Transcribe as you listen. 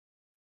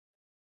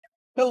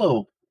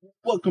Hello,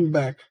 welcome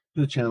back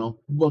to the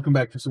channel. Welcome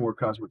back to some more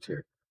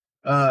Cosmoteer.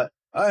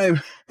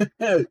 I've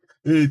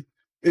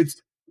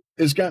it's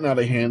it's gotten out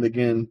of hand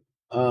again.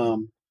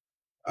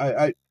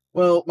 I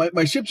well,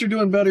 my ships are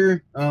doing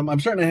better. I'm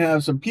starting to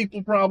have some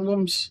people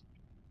problems.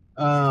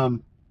 But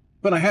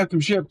I have some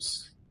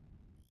ships.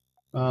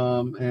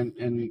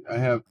 And I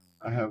have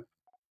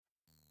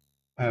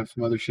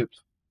some other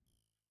ships.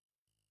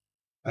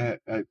 I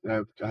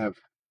have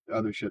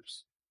other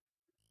ships.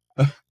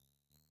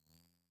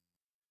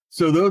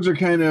 So those are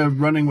kind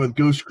of running with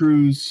ghost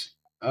crews.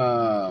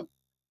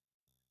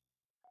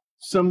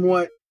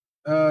 Somewhat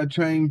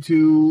trying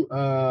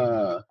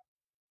to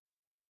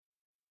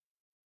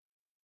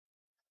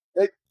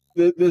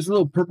this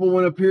little purple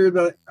one up here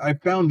that I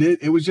found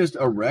it was just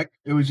a wreck.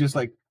 It was just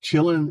like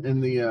chilling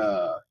in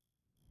the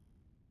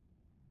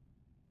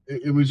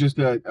it was just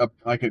a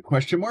like a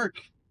question mark,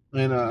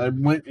 and I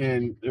went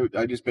and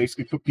I just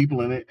basically put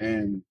people in it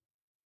and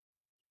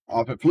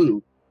off it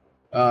flew.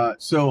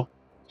 So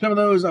some of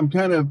those I'm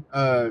kind of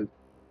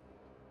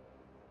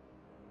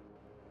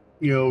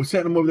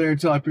setting them over there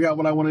until I figure out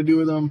what I want to do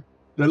with them.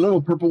 The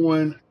little purple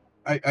one,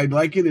 I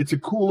like it. It's a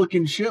cool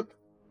looking ship.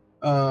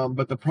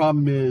 But the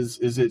problem is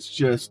it's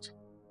just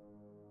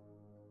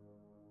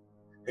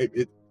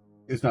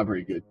it's not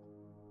very good.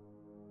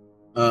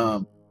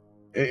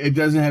 It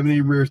doesn't have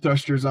any rear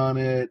thrusters on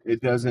it.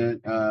 It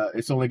doesn't.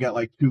 It's only got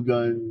like 2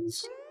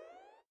 guns.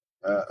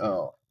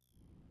 Oh,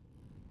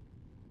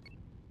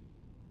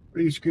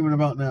 what are you screaming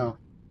about now?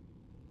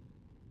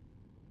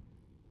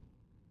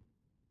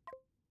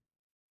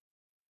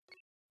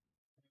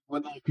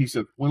 One little piece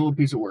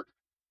of work.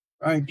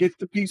 All right, get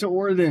the piece of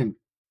ore then.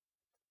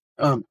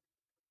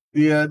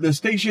 The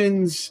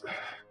stations.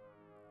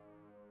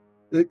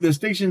 The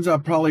stations I'll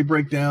probably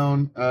break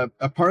down.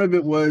 A part of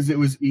it was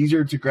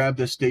easier to grab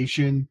the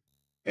station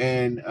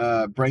and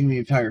bring the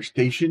entire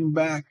station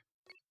back,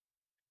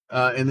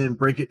 and then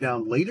break it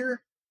down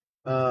later,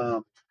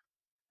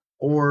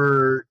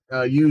 or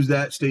use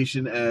that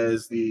station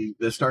as the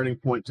starting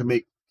point to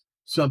make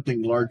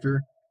something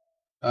larger,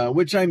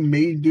 which I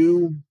may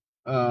do.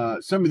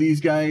 Some of these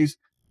guys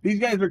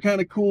are kind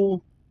of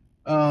cool,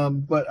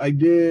 but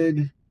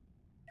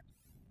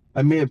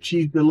I may have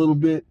cheated a little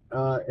bit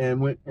and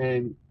went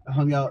and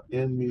hung out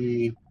in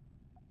the.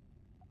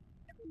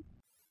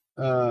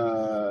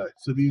 So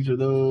these are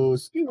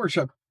those Steam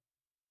Workshop.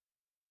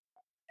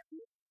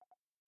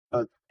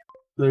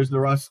 There's the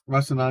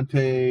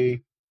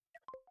Rocinante.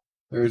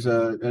 There's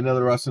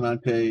another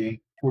Rocinante,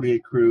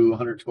 48 crew,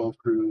 112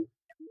 crew,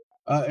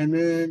 and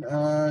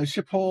then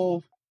ship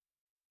hull.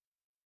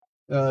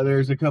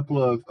 There's a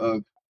couple of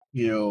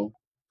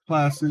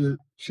classes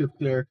ships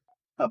there.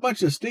 A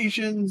bunch of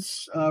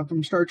stations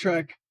from Star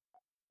Trek.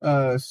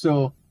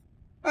 So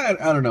I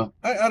don't know.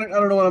 I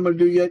don't know what I'm gonna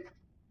do yet.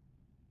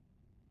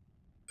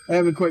 I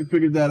haven't quite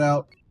figured that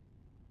out.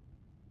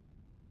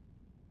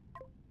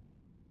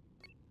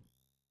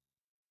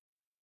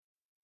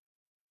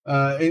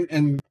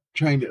 And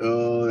trying to.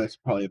 Oh, that's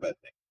probably a bad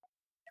thing.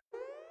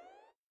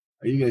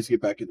 You guys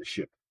get back in the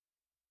ship.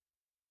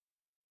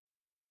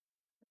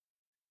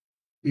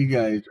 You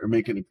guys are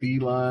making a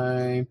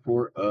beeline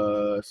for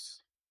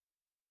us.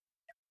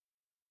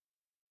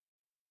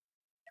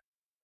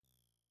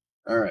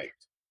 All right.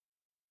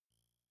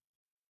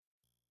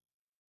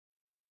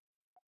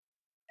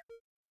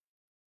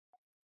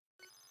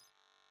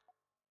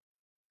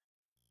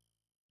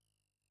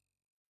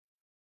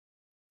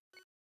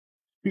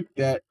 Shoot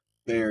that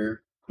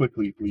there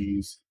quickly,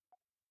 please.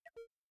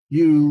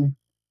 You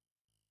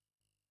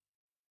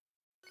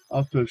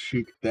also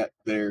shoot that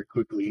there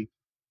quickly.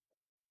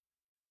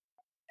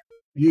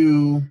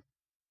 You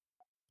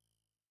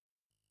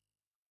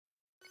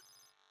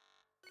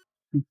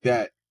shoot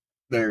that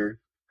there.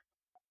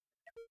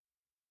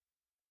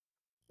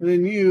 And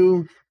then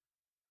you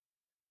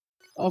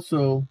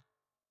also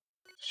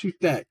shoot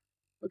that.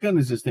 What gun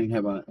does this thing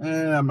have on it?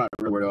 I'm not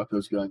really worried about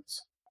those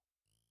guns.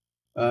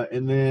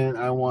 And then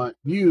I want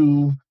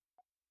you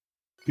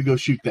to go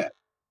shoot that.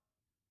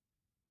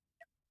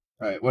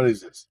 All right, what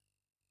is this?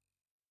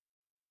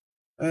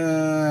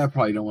 I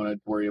probably don't want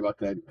to worry about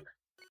that either.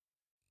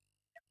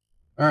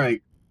 All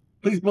right,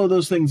 please blow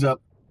those things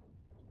up.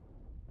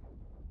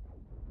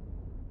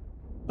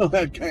 Oh,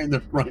 that guy in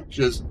the front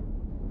just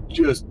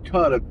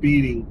caught a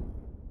beating.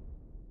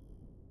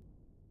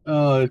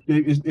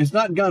 It's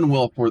not gone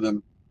well for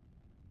them.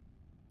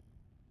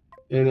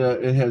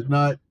 It has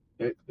not.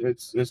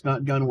 It's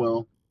not gone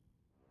well.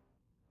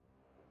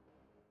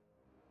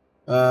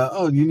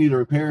 Oh, you need a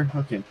repair?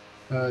 Okay.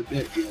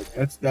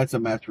 That's a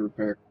master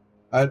repair.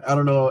 I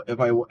don't know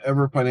if I will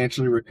ever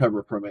financially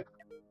recover from it.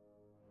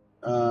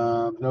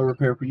 No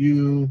repair for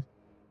you.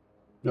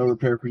 No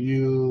repair for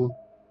you.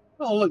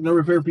 Oh, look, no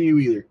repair for you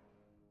either.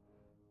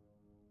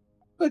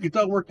 Look, it's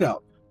all worked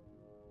out.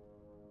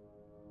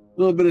 A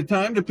little bit of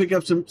time to pick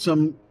up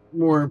some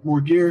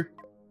more gear.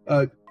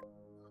 Let's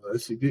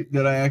see.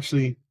 Did I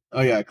actually?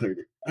 Oh yeah, I cleared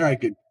it. All right,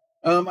 good.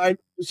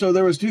 So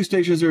there was 2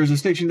 stations. There was a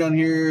station down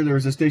here. There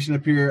was a station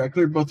up here. I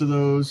cleared both of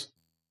those.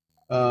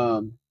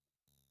 Let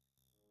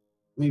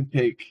me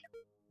take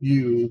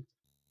you.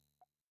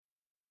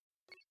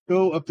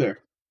 Go up there.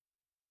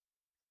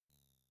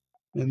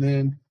 And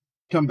then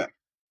come back.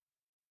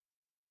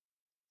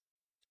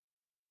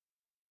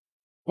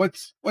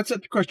 What's at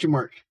the question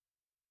mark?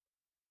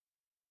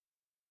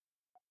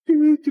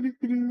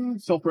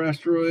 Sulfur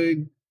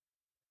asteroid.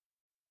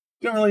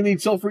 Don't really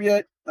need sulfur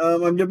yet.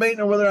 I'm debating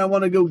on whether I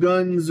want to go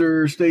guns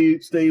or stay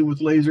with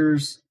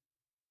lasers.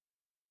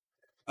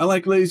 I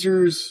like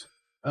lasers,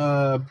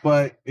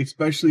 but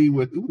especially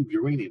with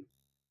uranium.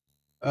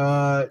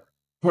 Part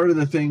of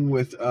the thing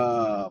with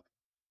the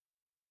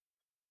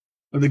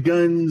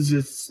guns,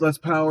 it's less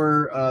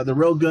power. The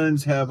rail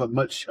guns have a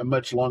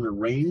much longer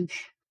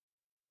range.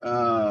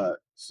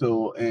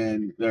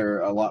 And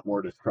they're a lot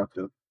more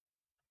destructive.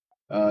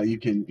 You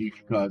can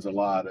cause a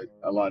lot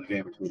of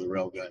damage with a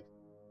rail gun.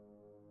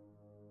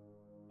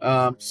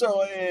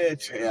 So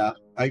it's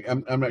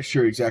I'm not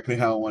sure exactly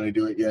how I want to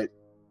do it yet.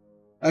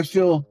 I'm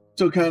still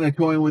kind of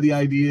toying with the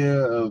idea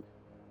of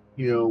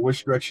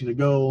which direction to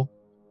go,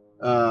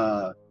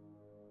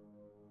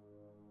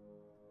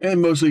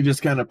 and mostly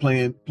just kind of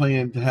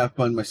playing to have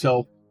fun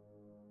myself,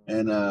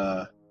 and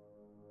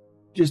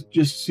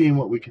just seeing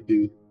what we can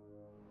do.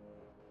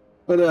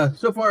 But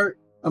so far,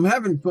 I'm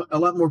having a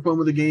lot more fun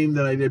with the game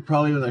than I did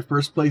probably when I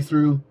first played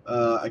through.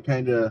 I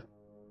kind of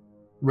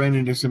ran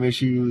into some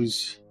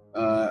issues.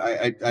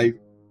 I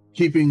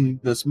keeping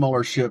the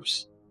smaller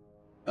ships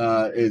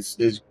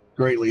is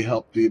greatly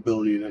helped the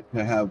ability to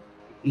have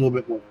a little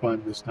bit more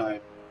fun this time.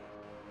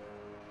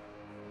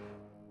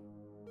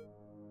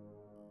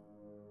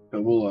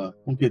 So we'll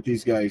get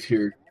these guys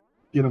here,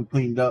 get them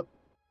cleaned up,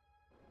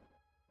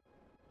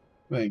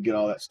 go ahead and get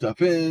all that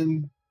stuff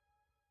in.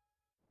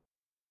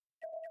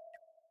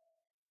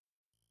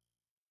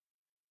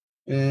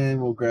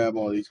 And we'll grab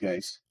all these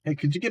guys. Hey,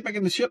 could you get back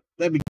in the ship?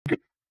 That'd be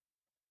great.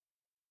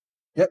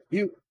 Yep,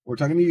 you. We're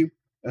talking to you.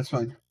 That's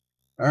fine.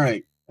 All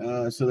right.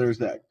 So there's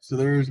that. So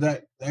there's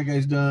that. That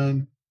guy's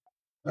done.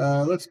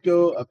 Let's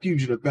go a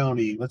fugitive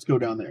bounty. Let's go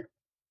down there.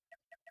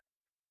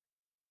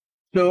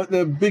 So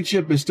the big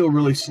ship is still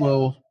really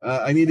slow.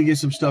 I need to get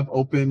some stuff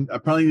open. I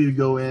probably need to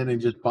go in and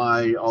just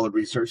buy all the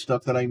research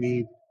stuff that I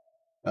need.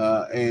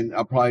 And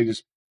I'll probably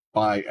just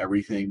buy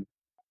everything.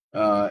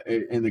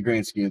 In the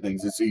grand scheme of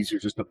things, it's easier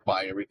just to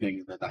buy everything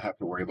and then not have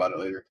to worry about it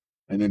later,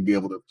 and then be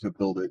able to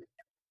build it.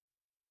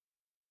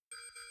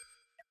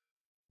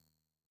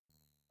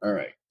 All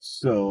right,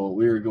 so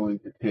we're going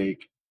to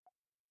take.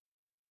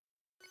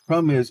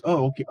 Problem is,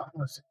 oh, okay, oh,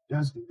 it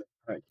does do that.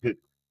 All right, good.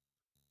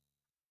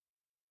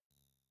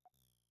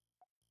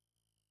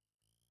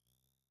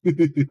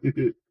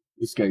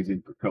 This guy's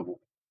in for trouble.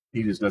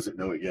 He just doesn't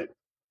know it yet.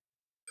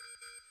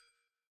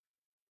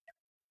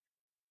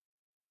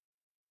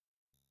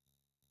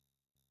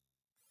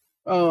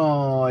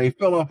 Oh, he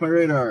fell off my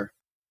radar.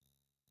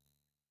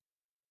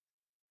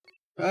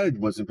 That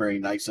wasn't very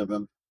nice of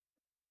him.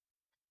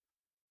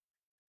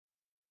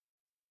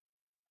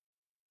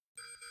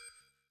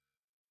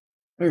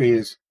 There he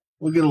is.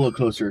 We'll get a little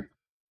closer.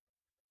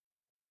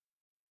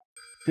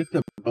 Get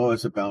the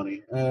it's a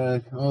bounty.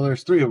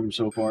 There's 3 of them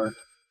so far.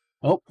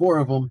 Oh, 4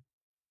 of them.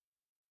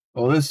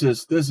 Oh, this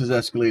is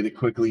escalated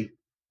quickly.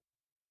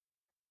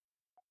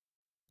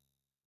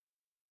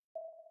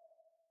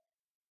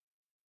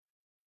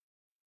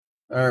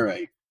 All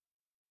right.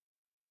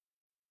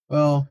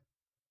 Well,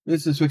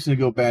 this is fixing to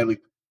go badly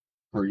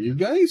for you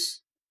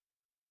guys.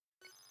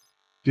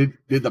 Did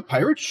the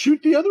pirates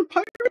shoot the other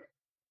pirate?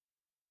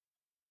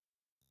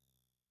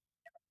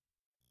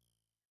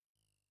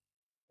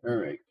 All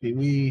right. Can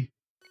we?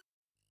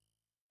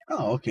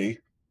 Oh, okay.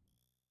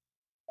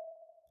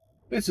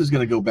 This is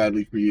gonna go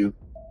badly for you.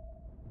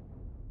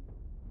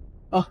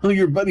 Oh,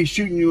 your buddy's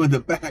shooting you in the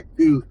back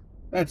too.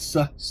 That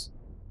sucks.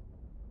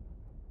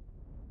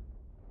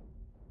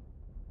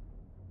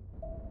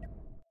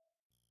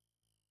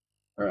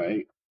 All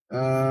right.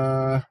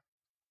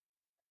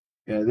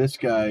 Yeah, this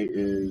guy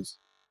is.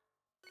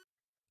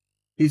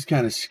 He's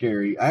kind of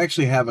scary. I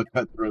actually have a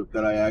cutthroat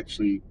that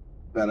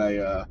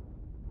I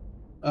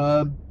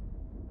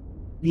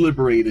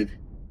liberated.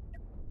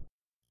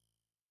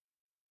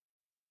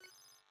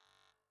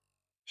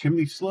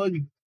 Chimney slug.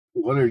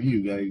 What are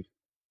you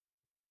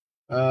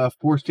guys?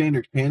 4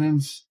 standard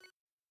cannons.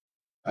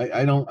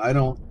 I don't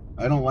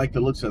like the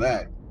looks of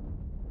that.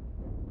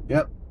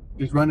 Yep.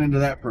 Just run into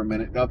that for a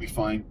minute. That'll be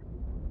fine.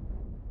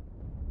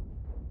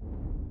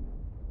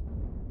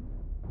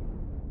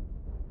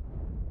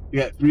 You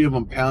got 3 of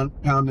them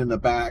pound in the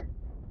back,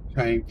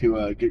 trying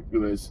to get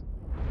to us.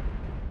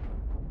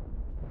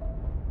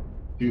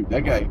 Dude,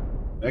 that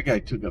guy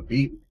took a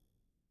beat.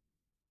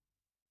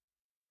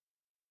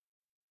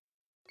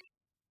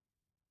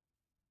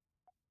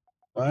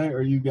 Why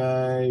are you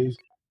guys?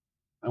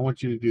 I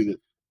want you to do this.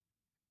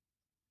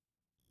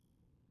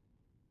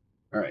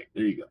 All right,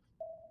 there you go.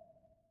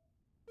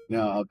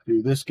 Now I'll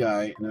do this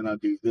guy, and then I'll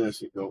do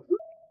this and go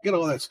get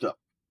all that stuff.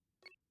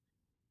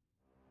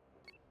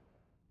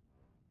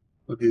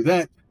 We'll do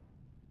that.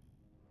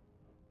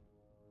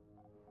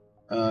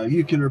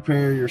 You can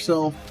repair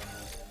yourself,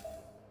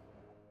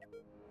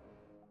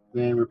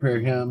 then repair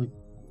him,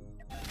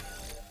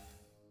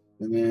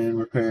 and then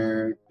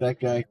repair that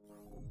guy.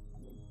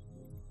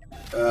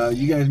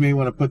 You guys may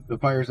want to put the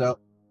fires out.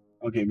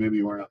 Okay, maybe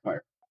you weren't on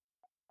fire.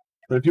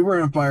 But if you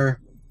were on fire,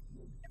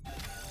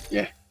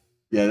 yeah,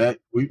 that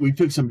we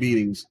took some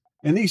beatings.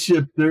 And these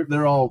ships,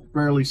 they're all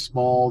fairly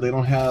small. They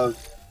don't have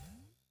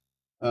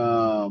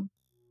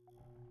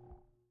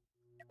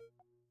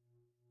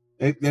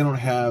they don't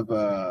have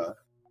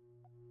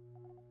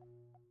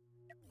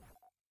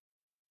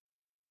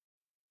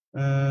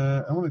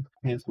I want to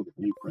cancel the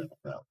blueprint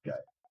now, guy.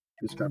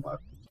 This time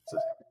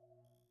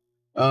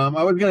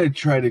I was gonna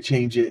try to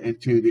change it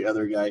into the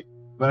other guy,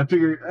 but I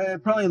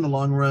figured probably in the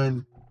long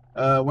run,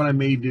 what I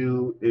may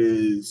do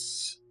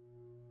is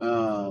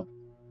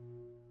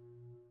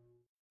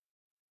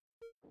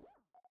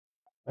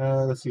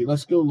let's see.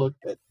 Let's go look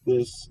at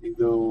this and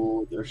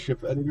go their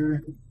ship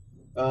editor.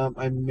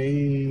 I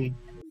may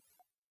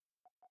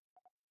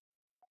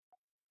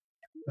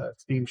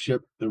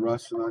steamship the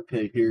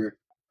Rocinante here.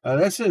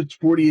 That says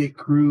 48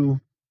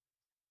 crew.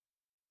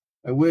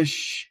 I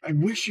wish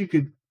you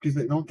could, because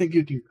I don't think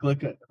you can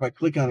click it. If I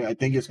click on it, I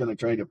think it's going to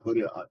try to put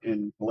it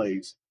in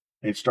place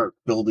and start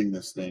building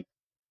this thing.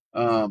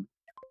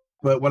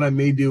 But what I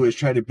may do is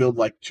try to build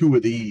like 2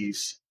 of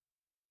these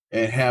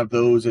and have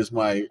those as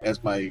my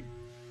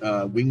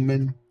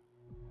wingmen,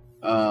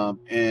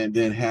 and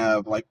then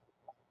have like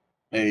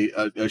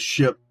a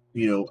ship,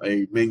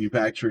 a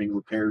manufacturing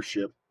repair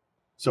ship.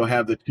 So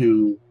have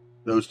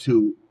those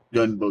two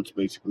gunboats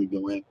basically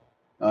go in.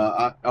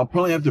 I'll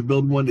probably have to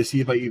build one to see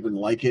if I even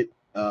like it,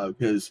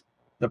 because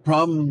the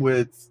problem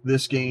with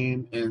this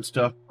game and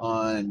stuff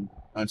on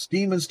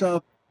Steam and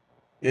stuff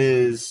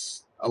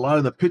is a lot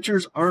of the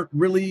pictures aren't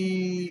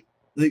really,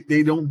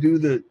 they don't do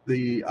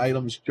the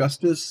items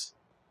justice.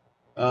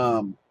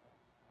 So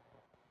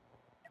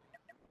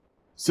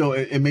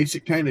it makes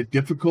it kind of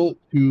difficult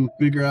to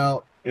figure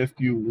out if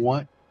you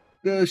want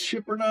the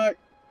ship or not.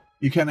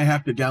 You kind of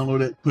have to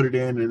download it, put it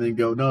in, and then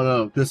go,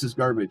 no, this is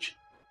garbage.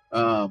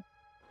 And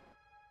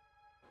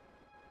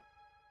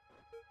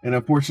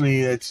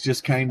unfortunately, it's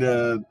just kind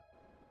of,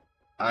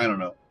 I don't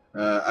know.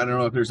 I don't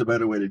know if there's a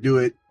better way to do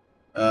it.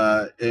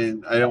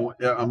 And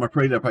I'm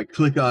afraid if I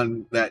click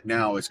on that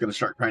now, it's going to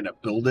start trying to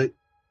build it.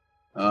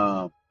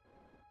 Yeah,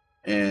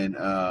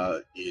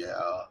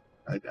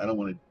 I don't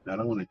want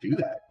to do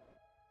that.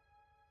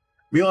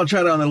 Maybe I'll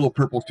try it on that little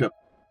purple ship.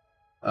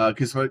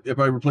 Because if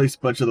I replace a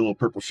bunch of the little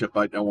purple ship,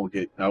 I won't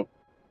get out.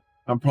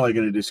 I'm probably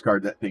going to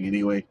discard that thing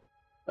anyway.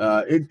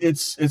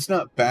 It's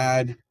not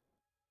bad.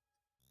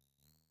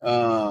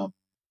 But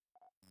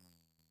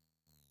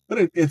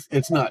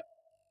it's not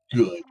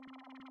good.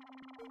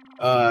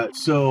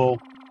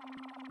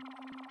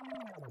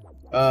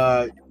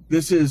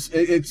 This is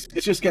it's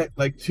just got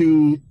like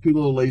two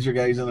little laser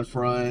guys on the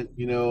front.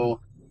 It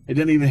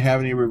doesn't even have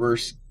any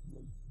reverse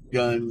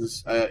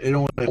guns. It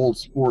only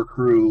holds 4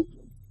 crew.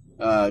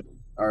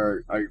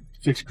 Our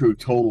 6 crew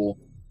total.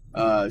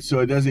 So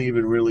it doesn't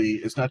even really.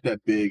 It's not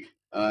that big.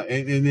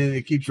 And then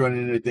it keeps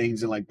running into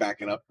things and like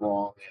backing up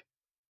wrong.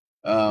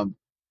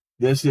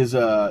 This is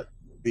the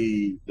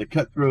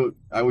cutthroat.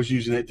 I was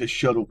using it to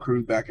shuttle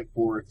crew back and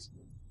forth.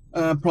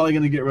 I'm probably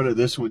going to get rid of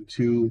this one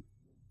too.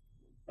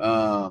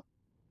 And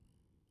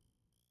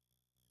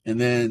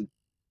then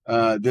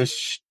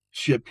this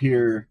ship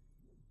here,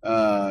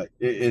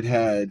 it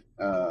had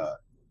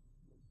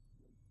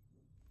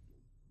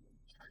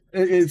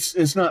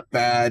it's not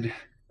bad,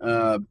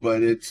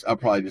 but I'll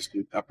probably just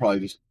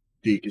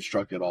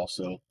deconstruct it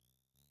also.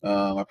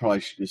 I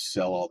probably should just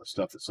sell all the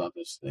stuff that's on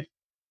this thing.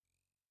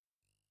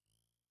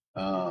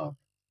 I'm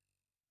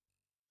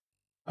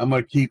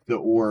going to keep the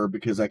ore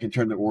because I can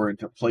turn the ore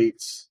into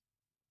plates.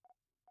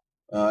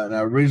 And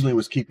I originally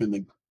was keeping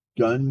the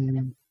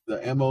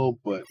ammo,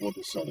 but we'll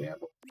just sell the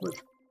ammo. But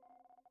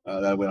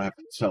that way I don't have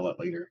to sell it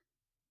later.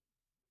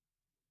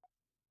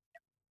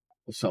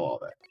 We'll sell all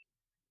that.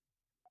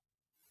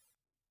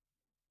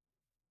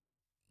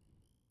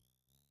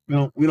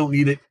 We don't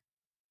need it.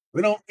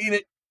 We don't need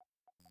it.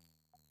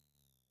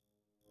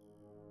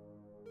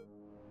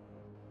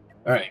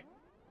 All right.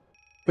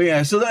 But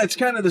yeah, so that's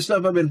kind of the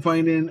stuff I've been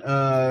finding.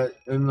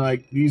 And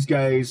like these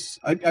guys,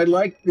 I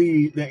like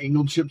the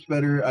angled ships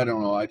better. I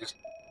don't know.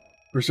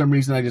 For some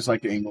reason, I just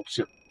like the angled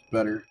ship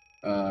better.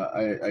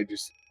 I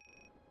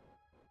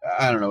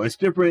don't know. It's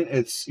different.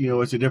 It's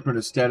a different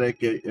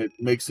aesthetic. It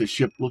makes the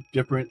ship look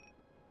different.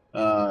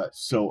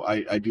 So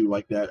I do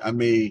like that. I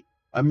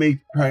may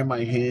try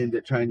my hand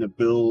at trying to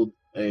build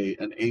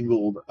an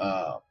angled.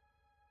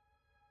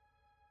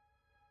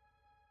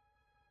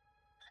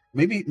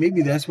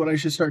 Maybe that's what I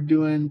should start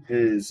doing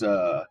is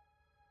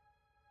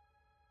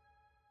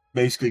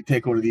basically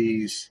take one of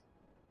these,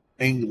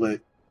 angle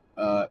it,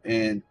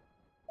 and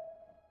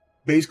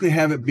basically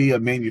have it be a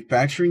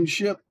manufacturing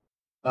ship,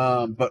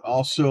 but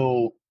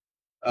also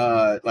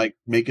like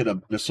make it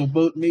a missile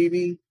boat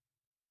maybe.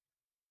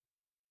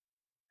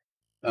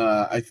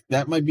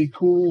 That might be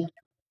cool.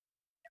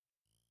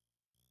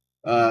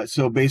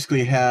 So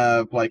basically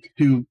have like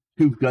two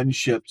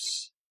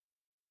gunships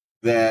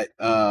that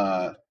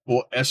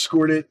will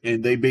escort it,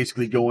 and they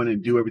basically go in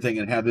and do everything,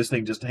 and have this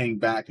thing just hang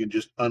back and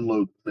just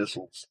unload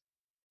missiles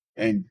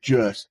and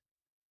just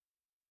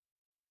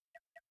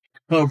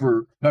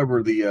cover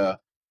the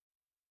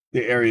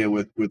area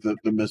with the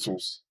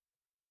missiles.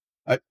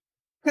 I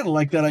kind of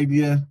like that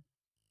idea.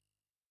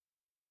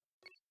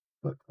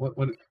 But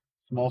what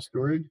small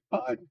storage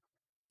pod?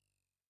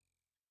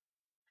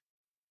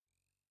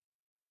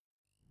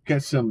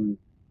 Got some.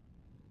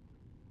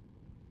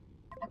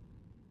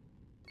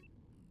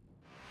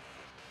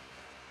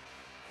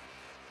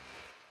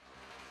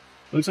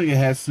 Looks like it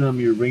has some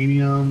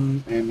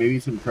uranium and maybe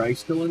some tri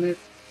still in it.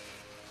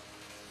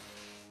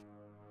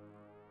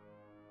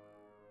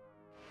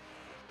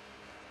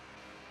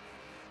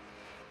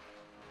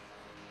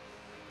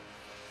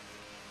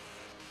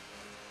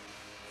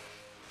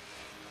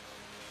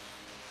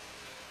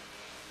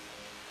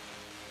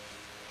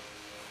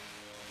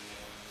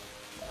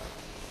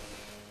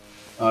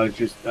 It's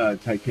just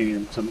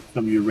titanium,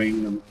 some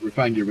uranium,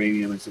 refined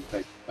uranium, and some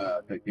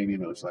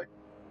titanium. It looks like.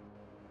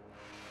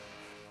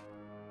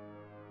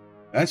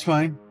 That's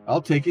fine.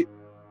 I'll take it.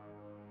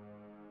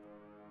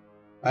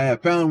 I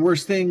have found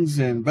worse things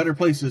in better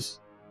places.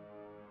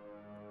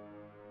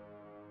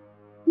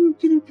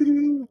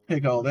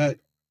 Take all that.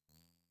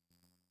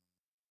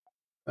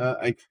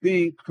 I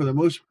think for the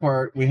most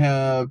part we'll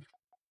have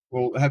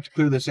to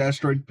clear this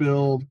asteroid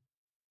field,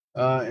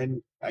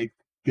 and I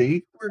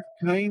think we're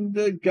kind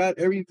of got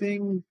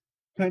everything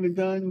kind of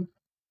done.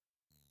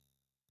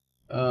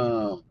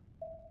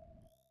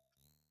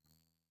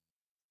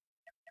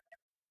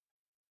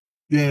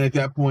 Then at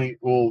that point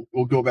we'll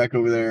go back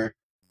over there.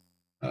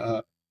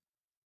 I'll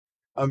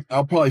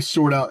probably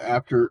sort out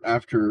after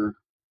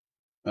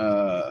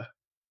I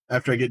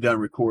get done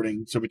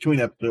recording. So between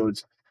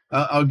episodes,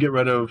 I'll get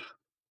rid of.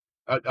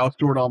 I'll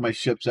sort all my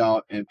ships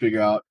out and figure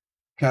out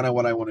kind of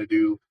what I want to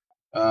do.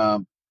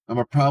 I'm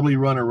gonna probably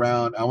run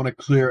around. I want to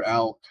clear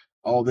out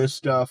all this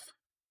stuff,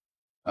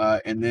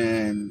 and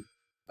then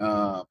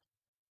oh,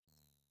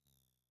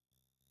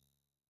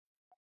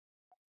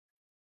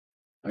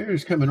 you're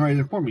just coming right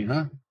in for me,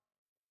 huh?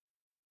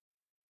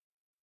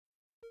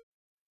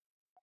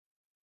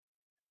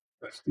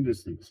 Let's do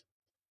this thing.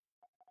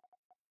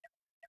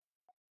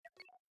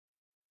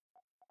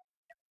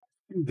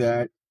 Do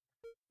that.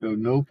 Go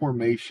no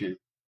formation,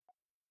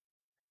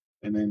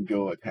 and then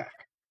go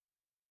attack.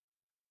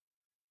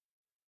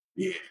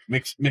 Yeah,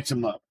 mix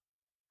them up.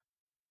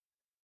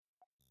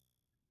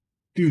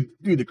 Do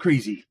the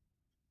crazy.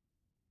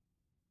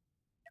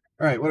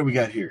 All right, what do we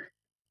got here?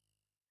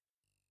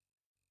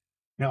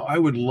 Now I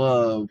would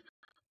love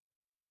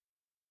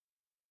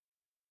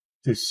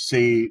to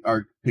say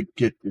or to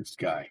get this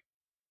guy.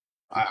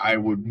 I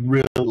would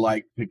really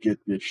like to get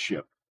this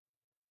ship.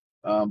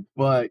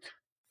 But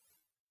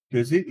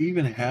does it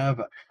even have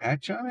a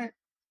hatch on it?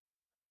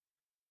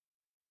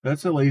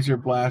 That's a laser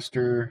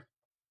blaster.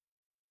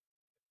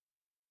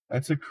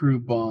 That's a crew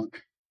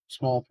bunk.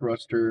 Small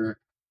thruster.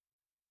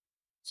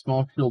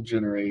 Small fuel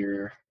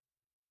generator.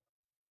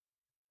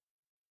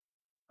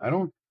 I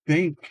don't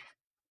think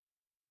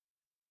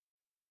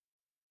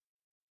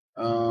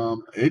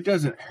it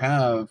doesn't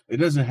have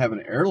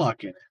an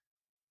airlock in it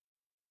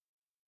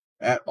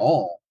at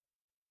all.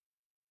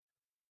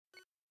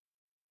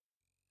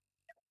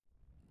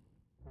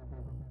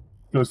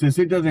 So since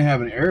it doesn't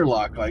have an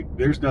airlock, like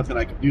there's nothing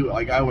I can do.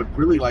 Like I would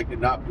really like to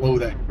not blow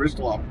that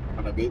crystal off in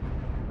front of it.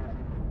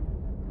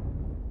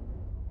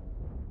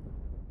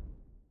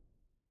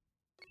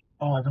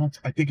 Oh,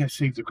 I think I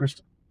saved the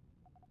crystal.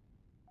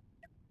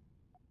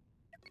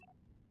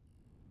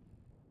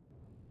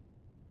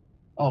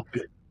 Oh,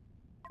 good.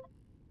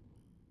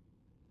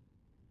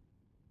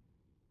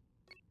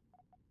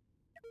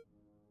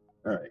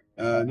 All right.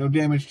 No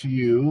damage to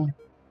you.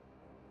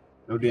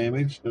 No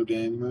damage. No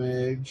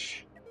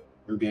damage.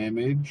 No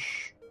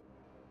damage.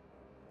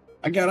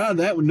 I got out of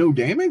that with no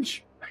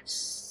damage.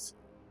 Nice.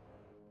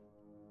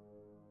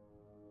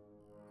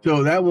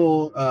 So that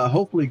will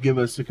hopefully give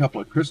us a couple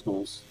of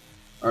crystals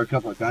or a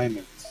couple of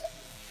diamonds.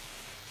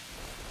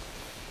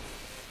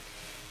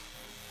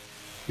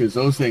 Because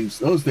those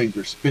things are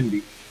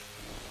spendy.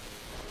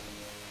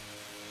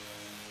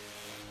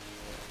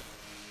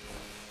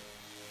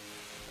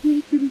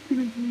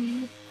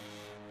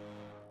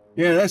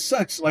 Yeah, that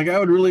sucks. Like I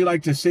would really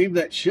like to save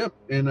that ship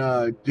and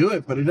do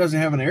it, but it doesn't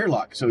have an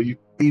airlock, so you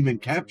can't even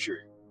capture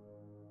it.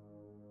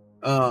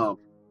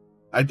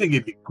 I think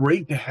it'd be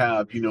great to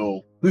have,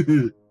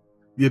 the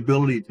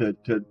ability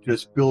to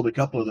just build a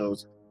couple of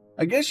those.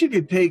 I guess you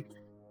could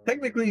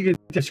technically you could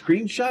take a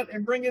screenshot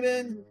and bring it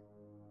in.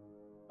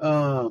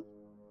 So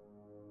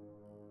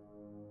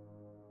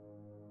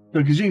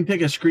because you can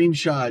take a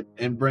screenshot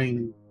and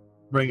bring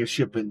a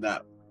ship in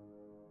that.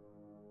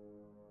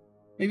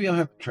 Maybe I'll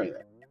have to try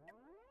that.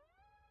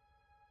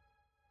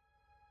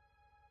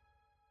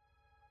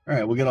 All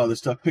right, we'll get all this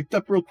stuff picked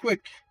up real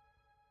quick.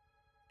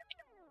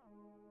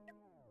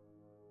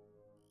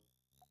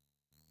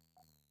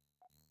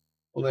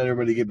 We'll let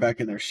everybody get back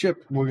in their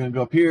ship. We're going to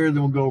go up here,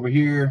 then we'll go over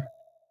here.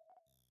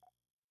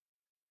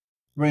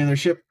 Right in their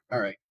ship. All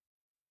right.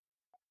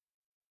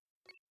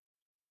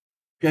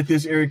 Get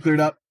this area cleared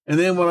up. And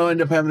then what I'll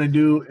end up having to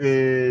do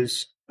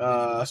is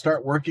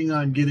start working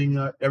on getting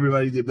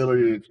everybody the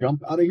ability to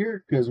jump out of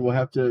here, because we'll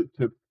have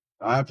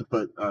I have to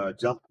put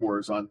jump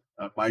cores on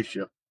my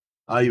ship.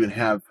 I even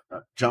have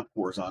jump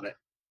cores on it.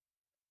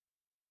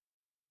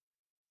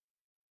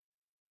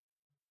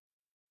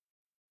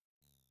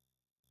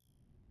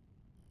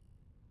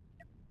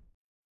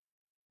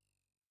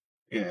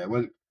 Yeah,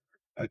 well,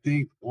 I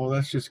think, well,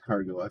 that's just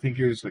cargo. I think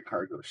here's the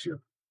cargo ship.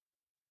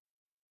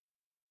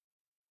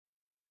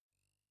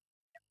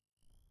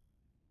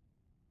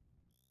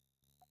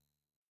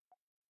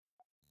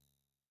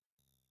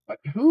 But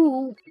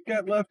who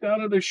got left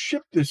out of the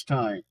ship this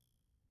time?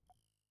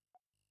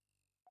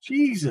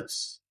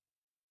 Jesus.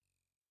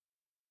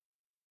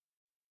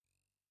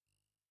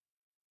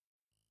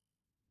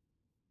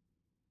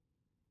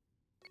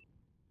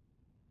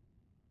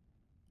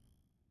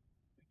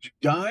 Did you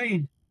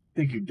die? I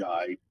think you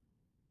died.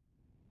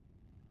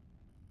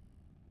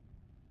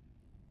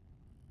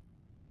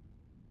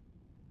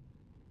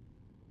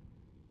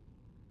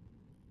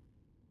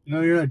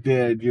 No, you're not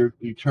dead.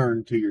 You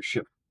turned to your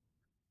ship.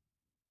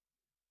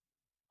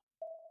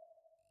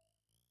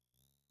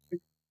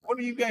 What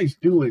are you guys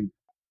doing?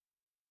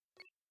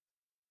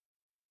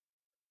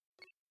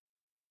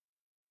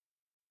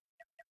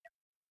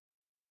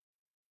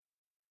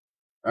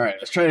 All right,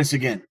 let's try this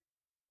again.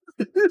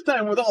 This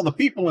time with all the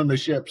people in the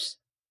ships.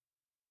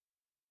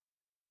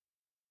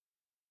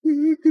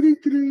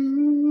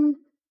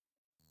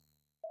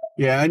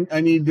 Yeah,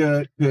 I need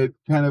to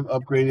kind of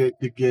upgrade it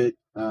to get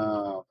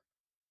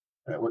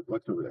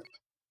what's over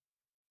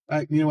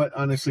there? You know what?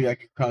 Honestly, I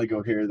could probably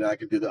go here. That I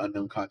could do the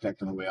unknown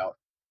contact on the way out,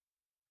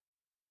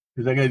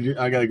 because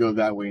I gotta go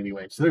that way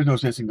anyway. So there's no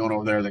sense in going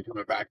over there, then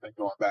coming back, then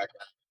going back.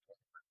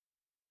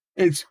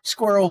 It's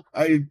squirrel.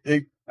 I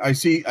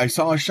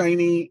saw a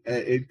shiny.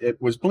 It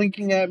was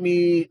blinking at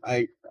me.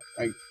 I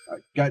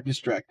got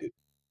distracted.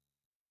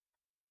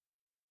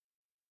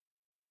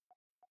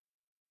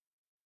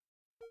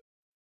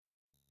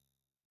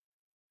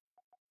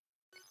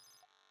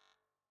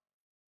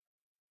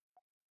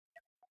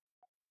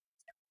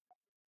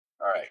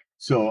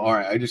 All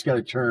right. I just got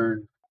to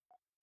turn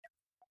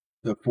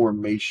the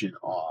formation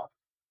off,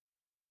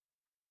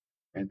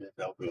 and then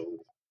they'll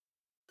go.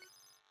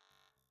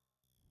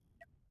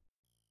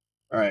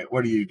 All right,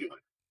 what are you doing?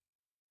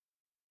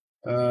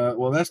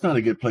 Well, that's not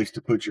a good place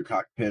to put your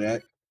cockpit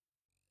at.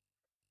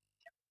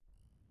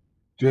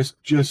 Just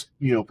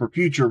for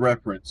future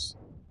reference.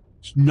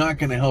 It's not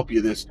going to help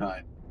you this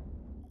time.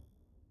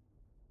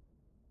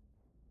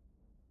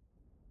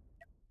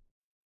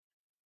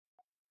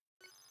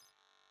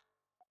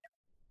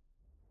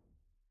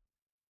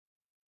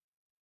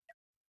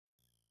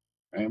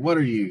 And what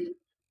are you?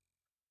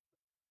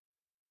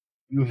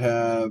 You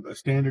have a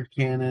standard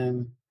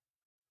cannon,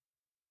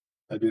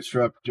 a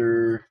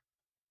disruptor,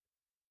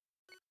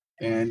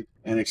 and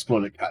an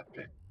exploded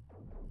cockpit.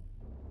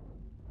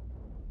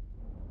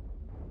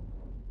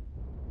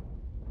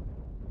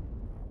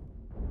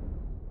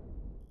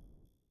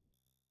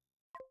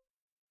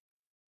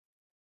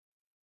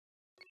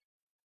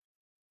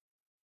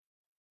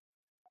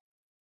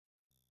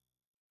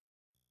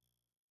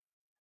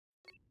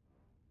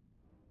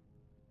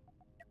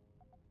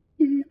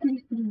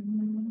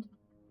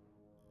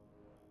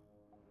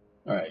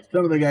 All right,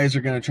 some of the guys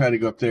are going to try to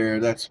go up there.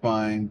 That's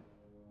fine.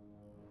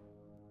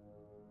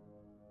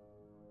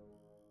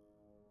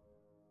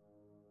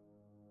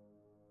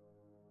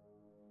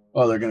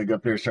 Oh, they're going to go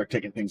up there and start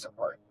taking things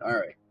apart. All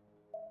right.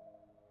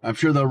 I'm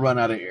sure they'll run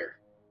out of air,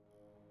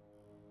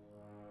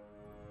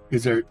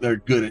 because they're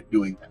good at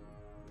doing that.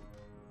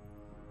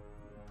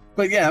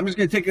 But yeah, I'm just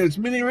going to take as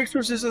many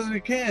resources as I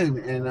can,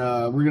 and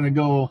we're going to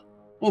go.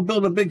 We'll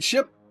build a big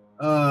ship.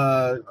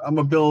 I'm going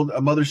to build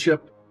a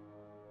mothership.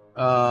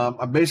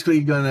 I'm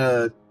basically going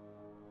to.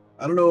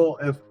 I don't know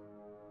if.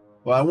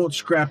 Well, I won't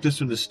scrap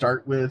this one to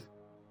start with,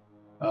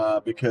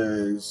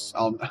 because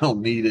I'll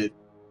need it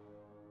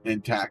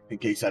intact in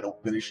case I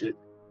don't finish it.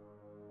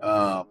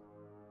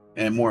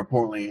 And more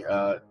importantly,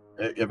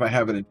 if I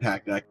have it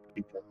intact, I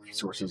can get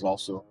resources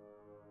also.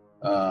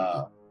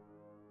 But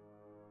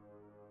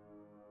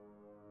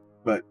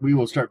we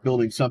will start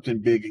building something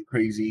big and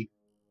crazy.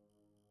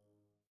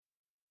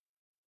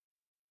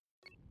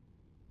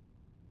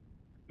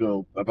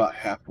 Go about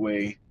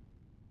halfway.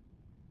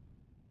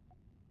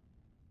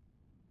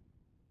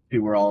 See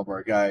where all of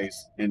our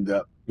guys end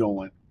up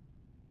going.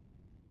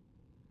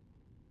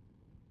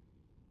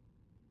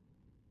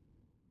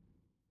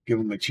 Give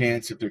them a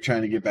chance, if they're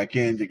trying to get back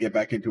in, to get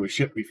back into a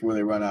ship before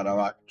they run out of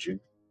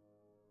oxygen.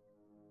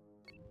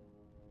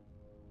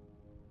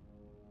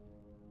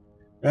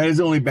 That is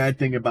the only bad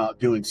thing about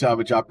doing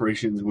salvage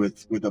operations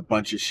with a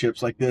bunch of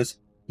ships like this,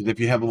 is if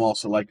you have them all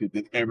selected,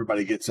 then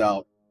everybody gets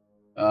out.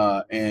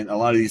 And a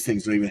lot of these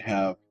things don't even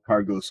have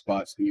cargo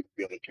spots to even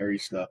be able to carry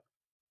stuff.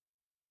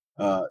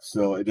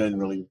 So it doesn't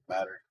really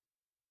matter.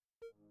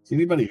 Is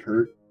anybody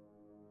hurt?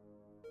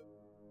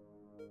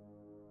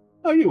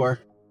 Oh, you are.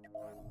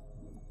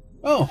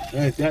 Oh,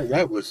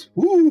 that was.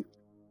 Woo!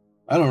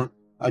 I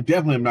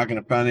definitely am not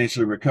going to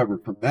financially recover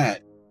from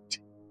that.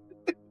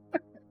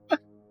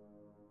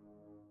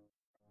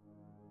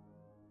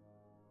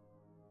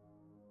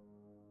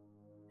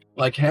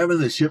 Like having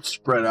the ship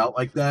spread out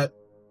like that,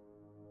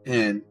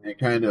 and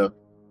kind of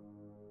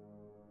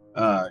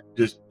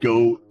just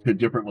go to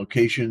different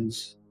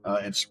locations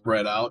and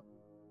spread out.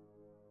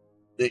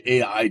 The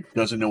AI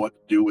doesn't know what to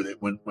do with it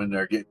when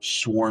they're getting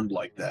swarmed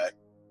like that.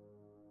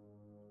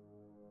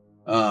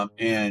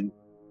 And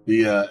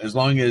the as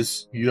long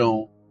as you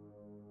don't,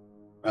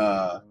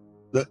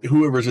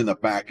 whoever's in the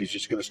back is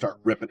just going to start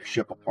ripping the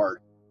ship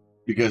apart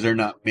because they're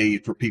not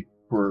made for people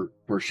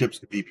for ships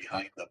to be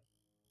behind them.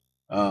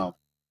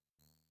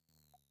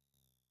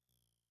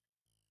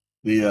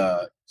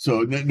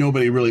 So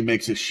nobody really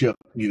makes a ship,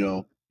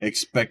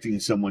 expecting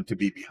someone to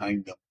be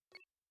behind them,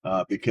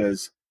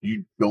 because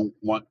you don't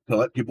want to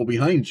let people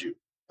behind you.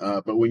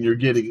 But when you're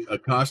getting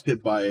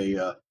accosted by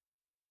a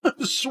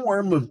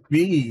swarm of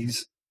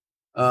bees,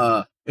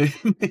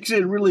 it makes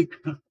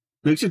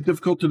it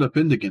difficult to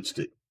defend against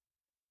it.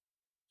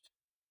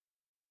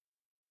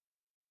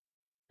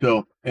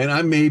 So, and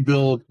I may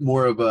build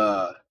more of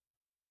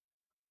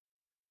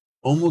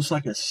almost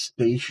like a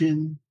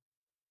station,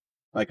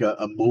 like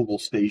a mobile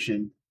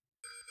station.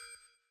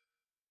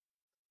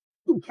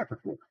 Ooh,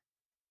 hypercore.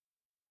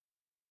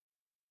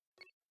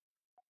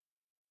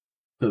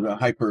 So the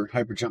hyper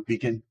jump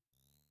beacon.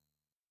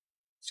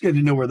 It's good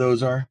to know where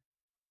those are.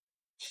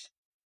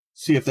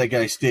 See if that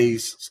guy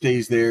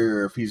stays there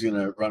or if he's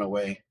gonna run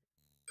away.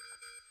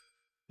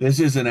 This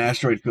is an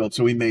asteroid field,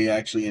 so we may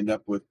actually end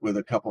up with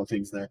a couple of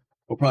things there.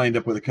 We'll probably end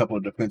up with a couple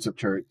of defensive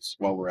turrets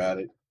while we're at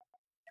it.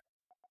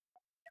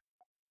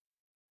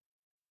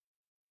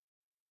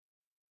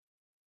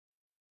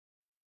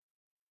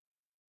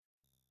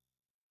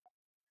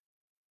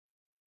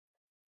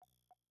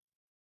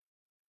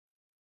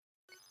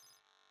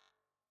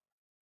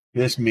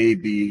 This may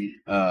be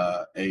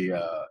a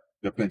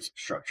defensive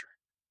structure.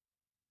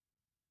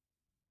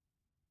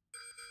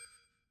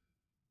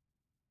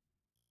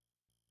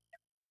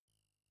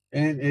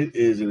 And it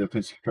is a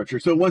defensive structure.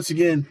 So once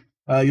again,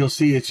 you'll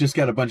see it's just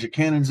got a bunch of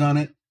cannons on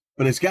it,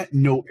 but it's got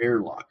no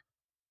airlock.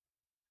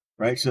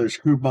 Right? So there's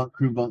crew bunk,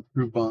 crew bunk,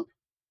 crew bunk.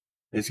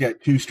 It's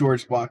got 2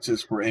 storage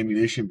boxes for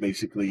ammunition,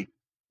 basically,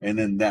 and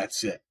then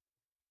that's it.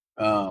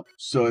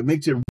 So it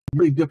makes it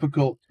really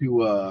difficult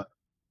to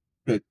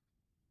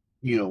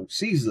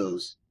seize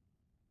those.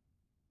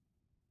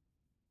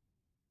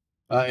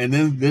 And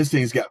then this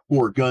thing's got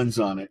 4 guns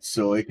on it,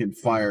 so it can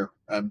fire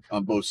on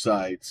both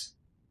sides.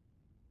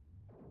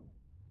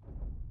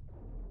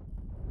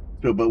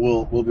 So, but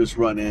we'll just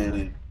run in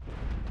and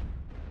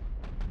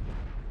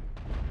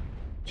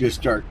just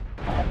start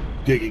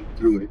digging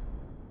through it.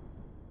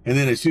 And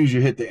then as soon as you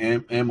hit the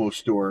ammo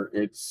store,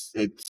 it's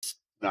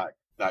not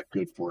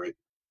good for it.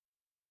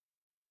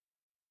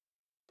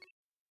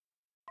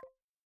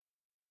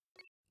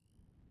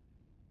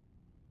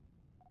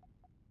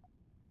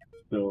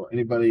 So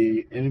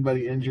anybody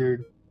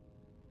injured?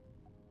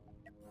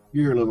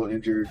 You're a little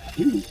injured.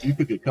 Ooh, you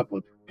took a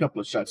couple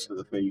of shots to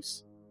the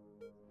face.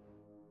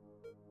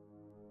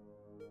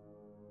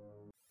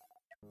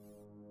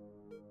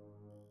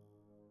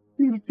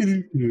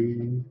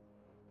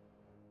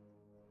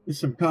 There's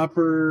some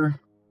copper,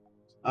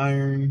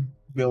 iron,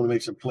 be able to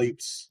make some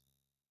plates.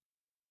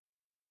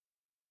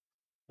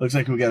 Looks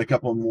like we got a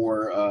couple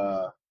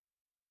more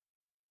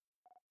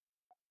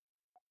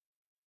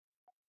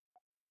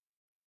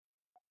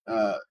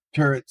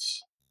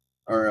turrets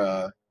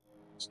or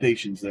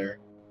stations there.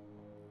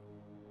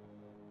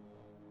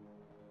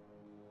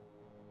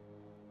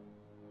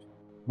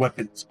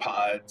 Weapons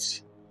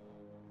pods.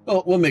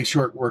 Well, we'll make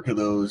short work of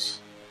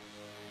those.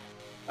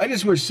 I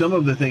just wish some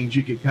of the things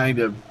you could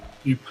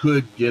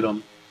get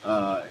them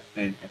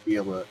and be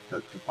able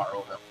to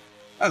borrow them.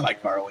 I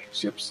like borrowing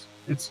ships.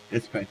 It's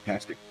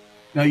fantastic.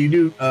 Now you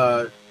do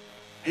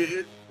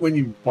when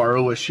you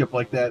borrow a ship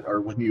like that,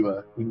 or when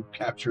you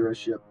capture a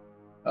ship,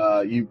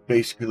 you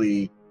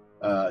basically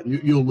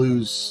you'll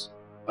lose,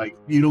 like,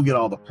 you don't get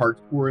all the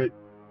parts for it.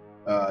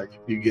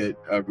 You get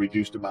a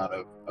reduced amount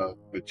of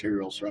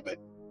materials from it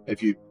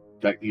if you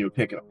take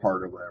it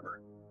apart or whatever.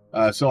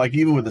 So like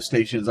even with the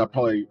stations, I'll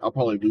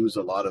probably lose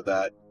a lot of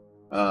that.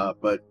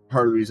 But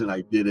part of the reason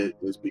I did it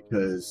is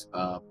because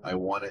I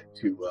wanted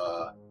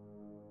to.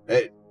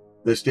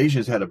 The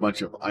stations had a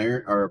bunch of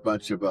iron, or a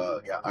bunch of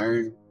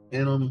iron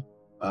in them,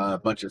 a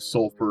bunch of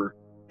sulfur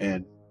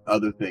and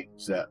other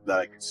things that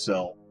I could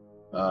sell.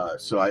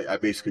 So I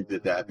basically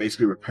did that.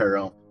 Basically repair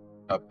them,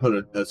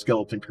 put a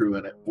skeleton crew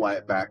in it, fly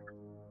it back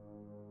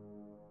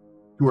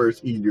to where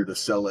it's easier to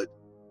sell it.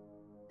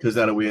 Because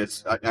that way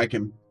I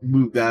can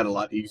move that a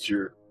lot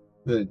easier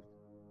than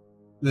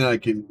I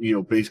can,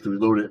 basically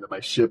load it into my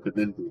ship and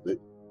then move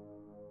it.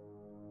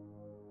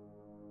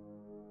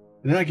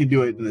 And then I can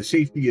do it in the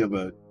safety of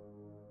a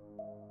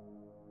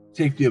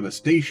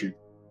station.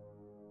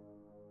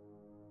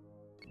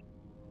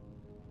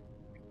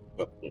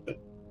 up a little bit.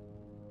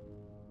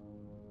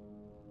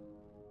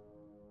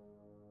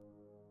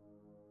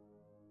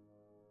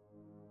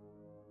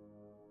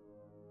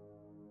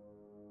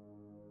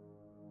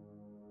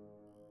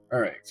 All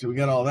right, so we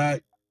got all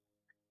that.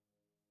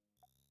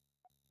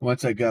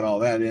 Once I got all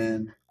that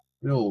in,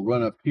 we'll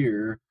run up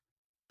here.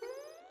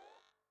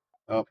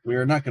 Oh, we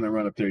are not going to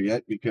run up there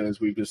yet because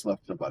we've just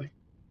left somebody.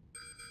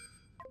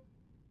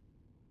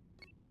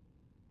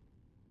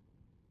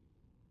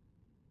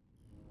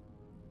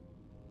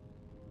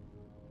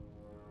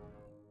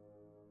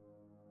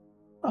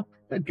 Oh,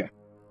 dead guy.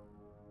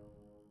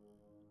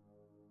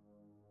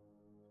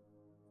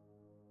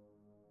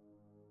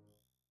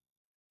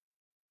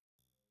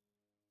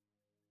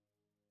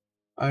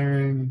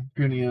 Iron,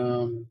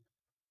 cranium.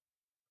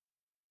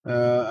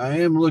 I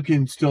am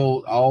looking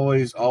still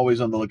always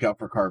on the lookout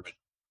for carbon.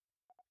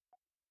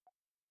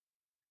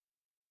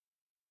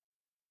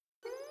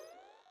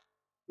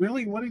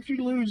 Really? What did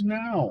you lose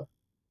now?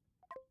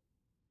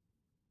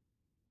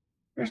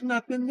 There's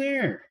nothing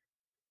there.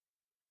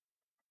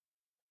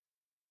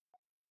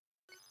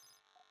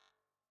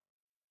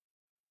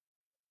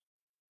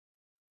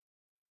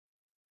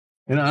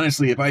 And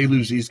honestly, if I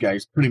lose these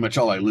guys, pretty much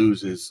all I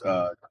lose is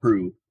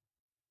crew.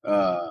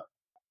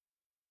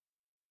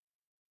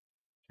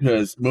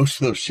 Because most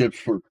of those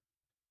ships were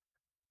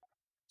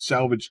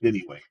salvaged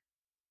anyway.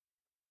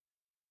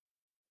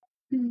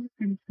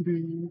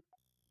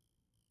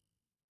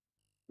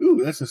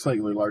 Ooh, that's a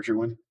slightly larger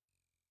one.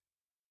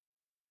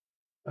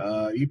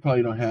 You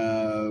probably don't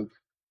have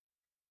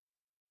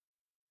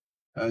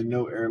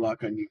no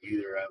airlock on you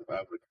either,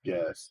 I would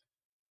guess.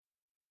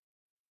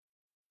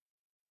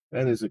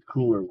 That is a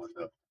cooler one,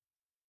 though.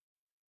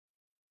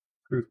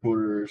 Crew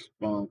quarters,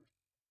 bunk.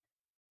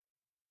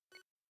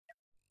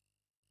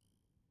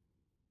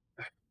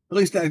 At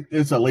least that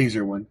it's a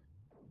laser one.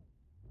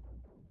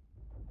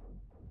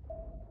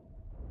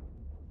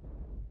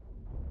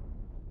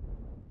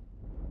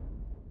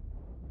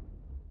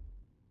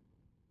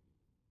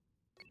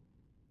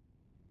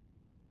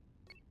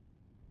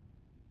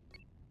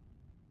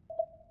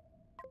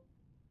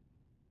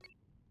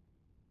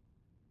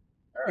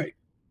 All right.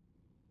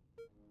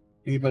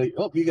 Anybody?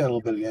 Oh, you got a little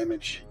bit of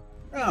damage.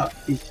 Ah,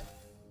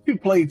 two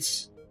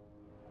plates.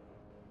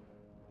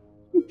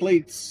 2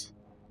 plates.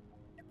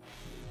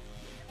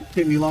 It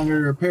take me longer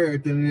to repair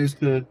it than it is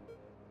to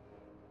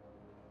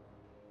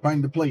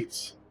find the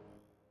plates.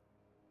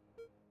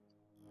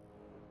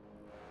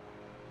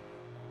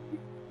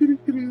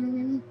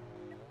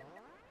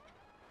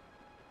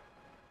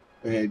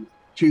 And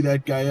chew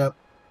that guy up.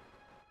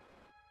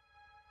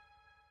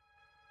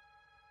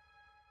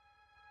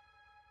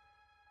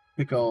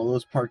 Pick all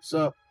those parts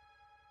up.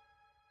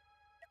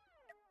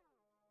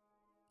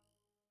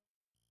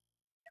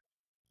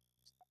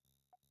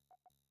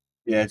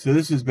 Yeah, so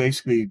this is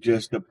basically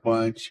just a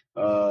bunch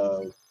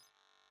of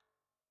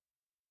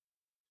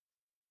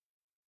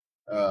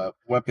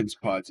weapons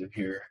pods in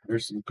here.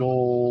 There's some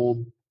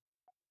gold,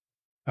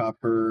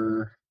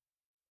 copper.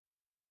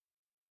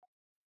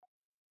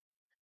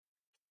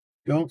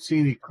 Don't see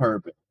any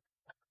carbon.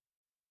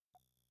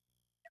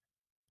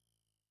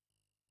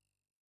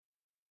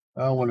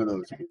 Oh, one of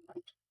those.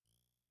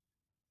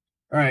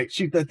 All right,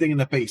 shoot that thing in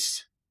the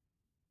face.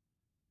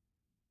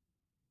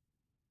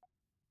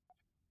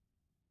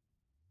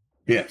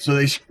 Yeah, so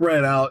they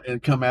spread out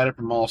and come at it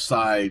from all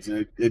sides,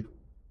 and it's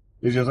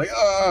just like,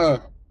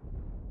 ah.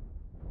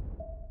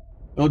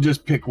 They'll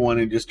just pick one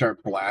and just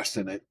start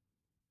blasting it,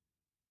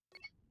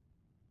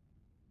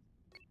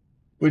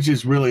 which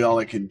is really all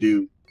I can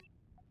do.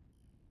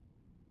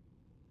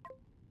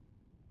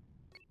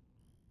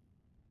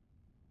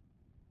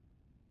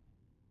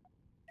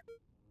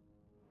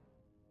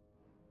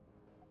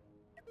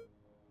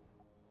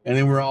 And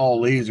then we're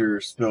all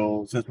lasers,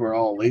 so since we're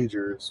all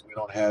lasers, we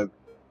don't have.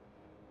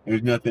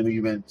 There's nothing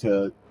even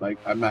to like.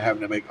 I'm not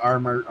having to make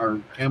armor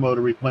or ammo to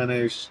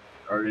replenish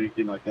or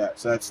anything like that.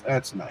 So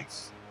that's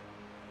nice.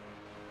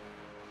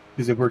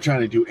 Because if we're trying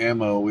to do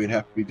ammo, we'd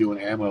have to be doing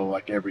ammo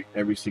like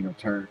every single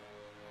turn.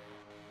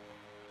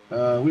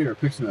 We are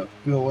fixing to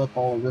fill up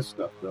all of this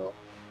stuff though.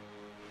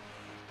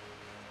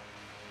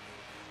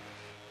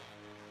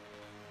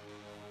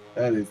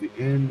 That is the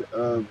end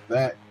of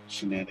that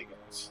shenanigans.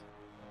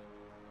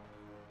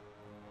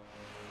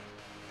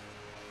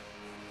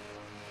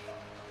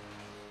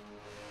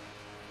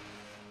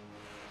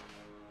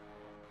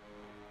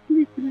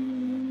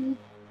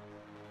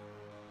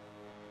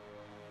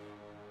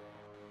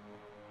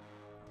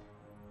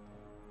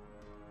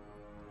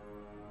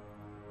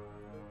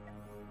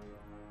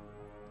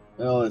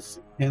 Well, let's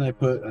see. Can I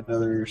put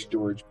another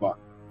storage box?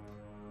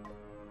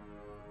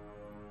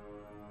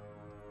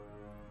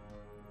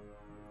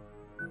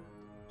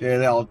 Yeah,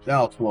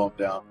 that'll slow them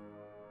down.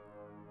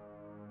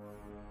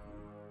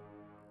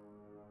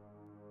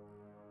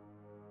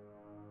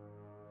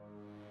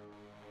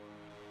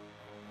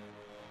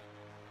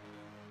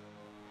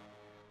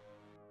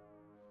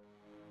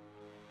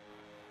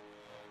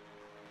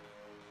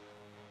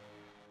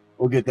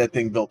 We'll get that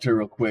thing built here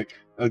real quick.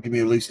 That'll give me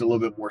at least a little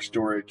bit more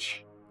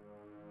storage.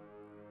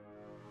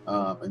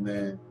 And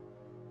then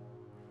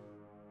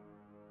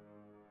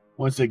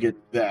once they get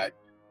that,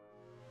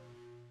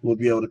 we'll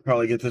be able to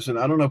probably get this one.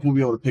 I don't know if we'll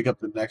be able to pick up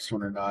the next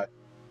one or not.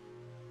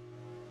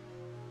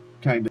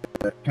 Kind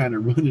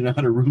of running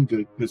out of room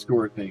to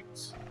store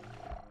things.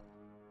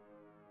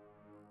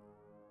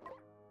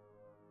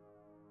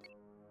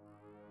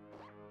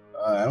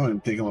 I don't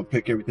even think I'm gonna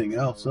pick everything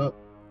else up.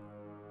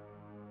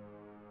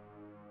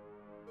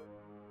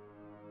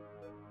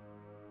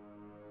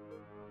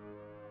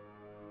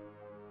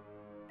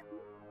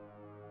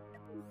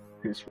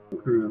 Transfer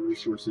crew and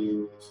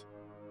resources.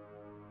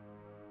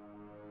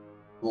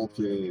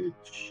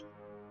 Voltage.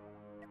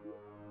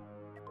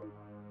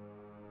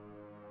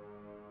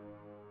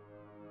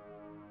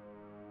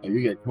 Oh,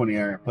 you get 20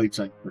 iron plates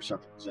on for some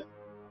reason.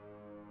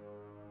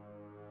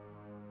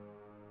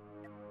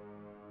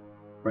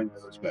 Bring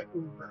those back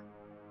over.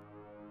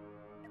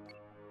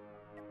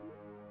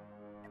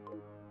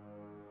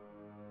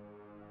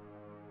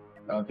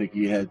 I don't think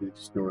he had the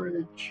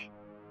storage.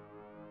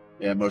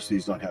 Yeah, most of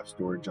these don't have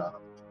storage on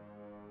them.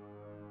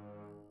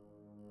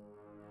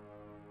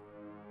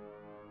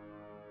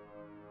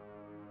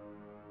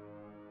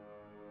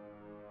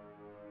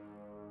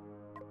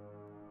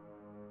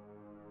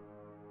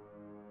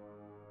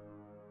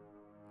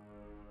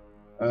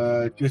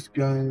 Just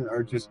gun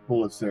or just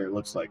bullets there, it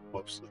looks like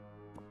mostly.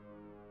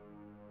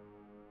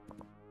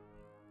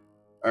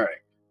 All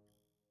right.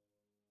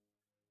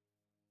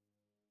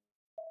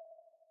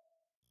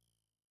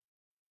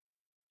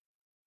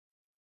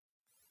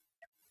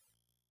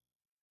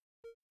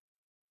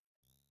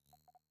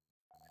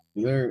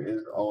 There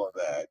is all of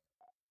that.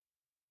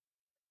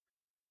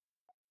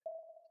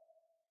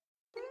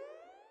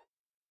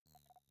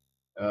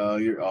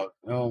 You're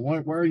oh,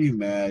 why are you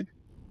mad?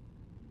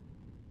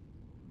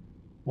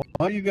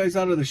 Why are you guys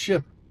out of the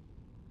ship?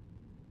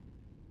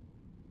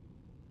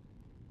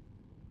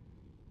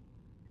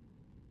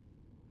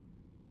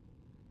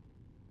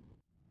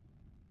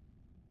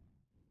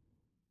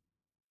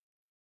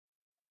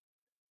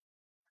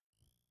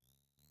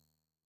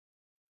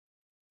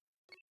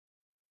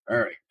 All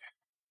right.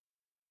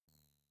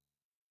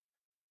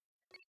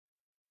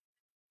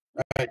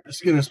 All right,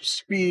 let's get us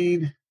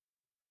speed.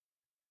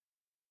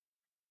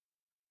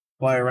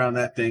 Fly around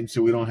that thing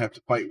so we don't have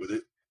to fight with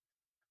it.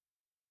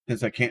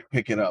 Since I can't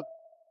pick it up.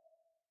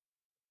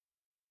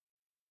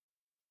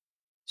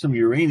 Some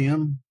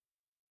uranium.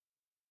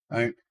 All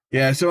right.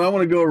 Yeah, so I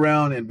want to go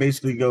around and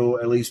basically go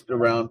at least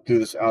around through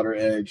this outer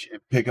edge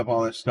and pick up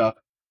all that stuff.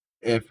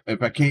 If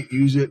I can't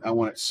use it, I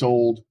want it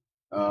sold.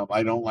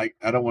 I don't want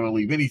to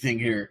leave anything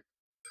here.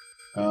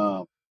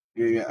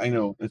 Yeah, I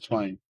know, that's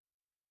fine.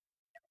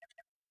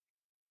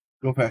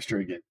 Go faster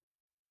again.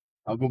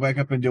 I'll go back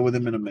up and deal with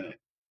him in a minute.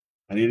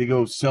 I need to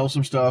go sell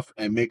some stuff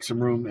and make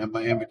some room in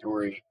my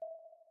inventory,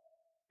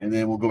 and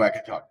then we'll go back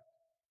and talk.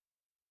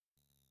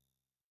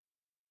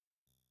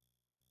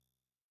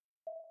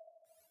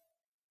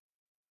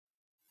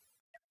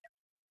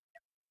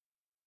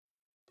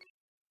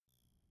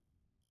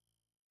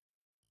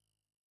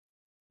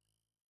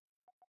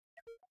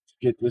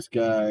 Get this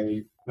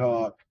guy.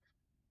 Talk.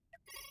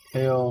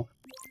 Hail.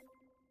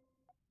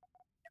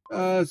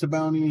 It's a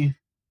bounty.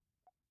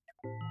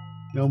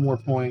 No more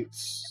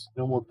points.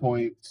 No more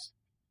points.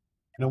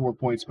 No more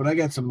points. But I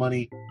got some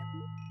money.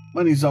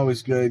 Money's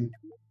always good.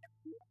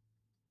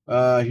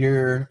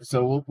 Here.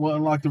 So we'll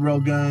unlock the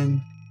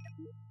railgun.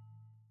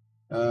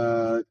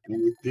 We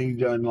need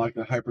to unlock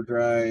the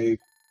hyperdrive.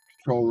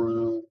 Control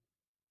room.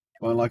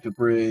 We'll unlock the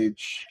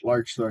bridge.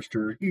 Large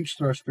thruster. Huge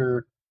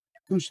thruster.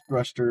 Boost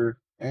thruster.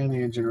 And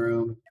the engine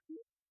room.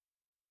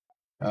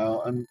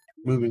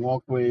 Moving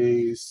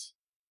walkways.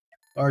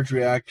 Large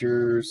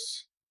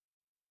reactors.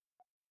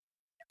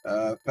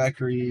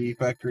 Factory.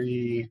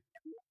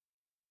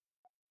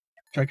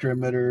 Tractor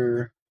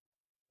emitter.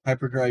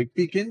 Hyperdrive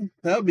beacon.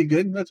 That would be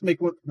good. Let's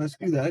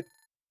do that.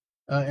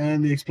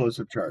 And the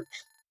explosive charge.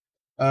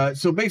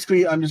 So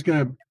basically, I'm just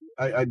gonna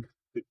I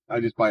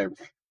just buy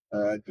everything.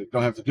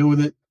 Don't have to deal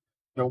with it.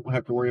 Don't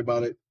have to worry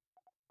about it.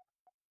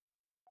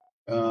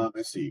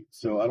 Let's see.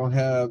 So I don't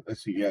have.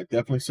 Let's see. Yeah,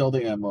 definitely sell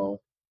the ammo.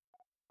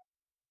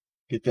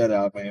 Get that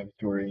out of my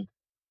inventory.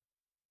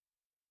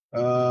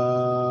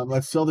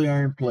 Let's sell the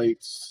iron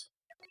plates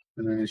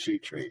and then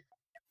initiate trade.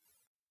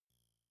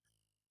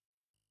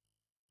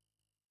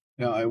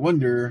 Now I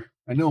wonder.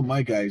 I know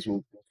my guys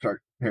will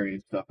start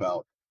carrying stuff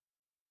out,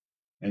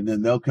 and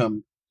then they'll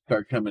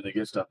start coming to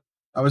get stuff.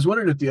 I was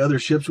wondering if the other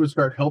ships would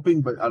start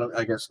helping, but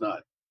I guess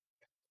not.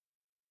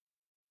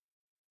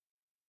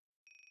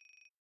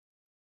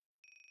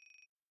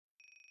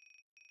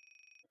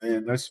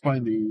 And let's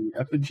find the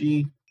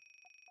effigy.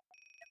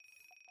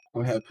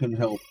 We'll have him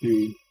help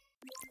too.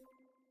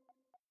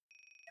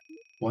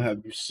 We'll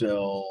have you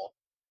sell.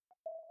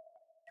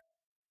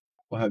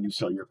 We'll have you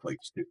sell your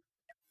plates too.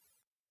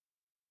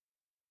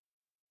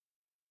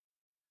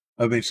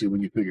 Eventually,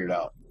 when you figure it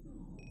out.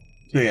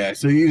 So yeah,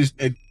 so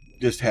it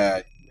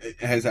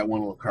has that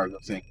one little cargo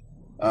thing.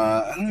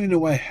 I don't even know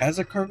why it has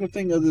a cargo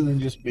thing other than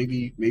just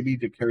maybe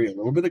to carry a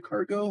little bit of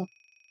cargo.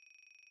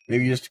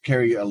 Maybe just to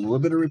carry a little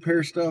bit of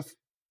repair stuff.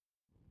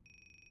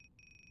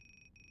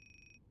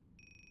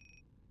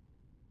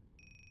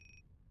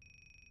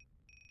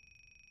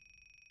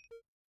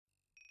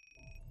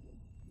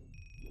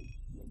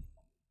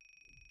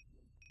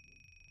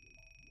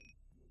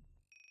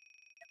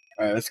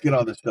 All right, let's get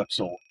all this stuff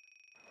sold.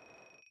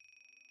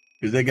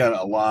 Because they got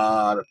a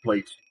lot of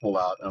plates to pull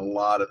out and a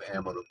lot of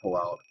ammo to pull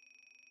out.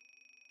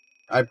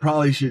 I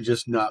probably should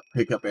just not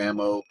pick up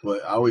ammo,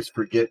 but I always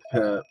forget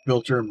to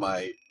filter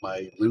my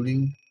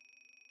looting.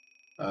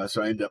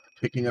 So I end up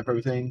picking up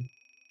everything.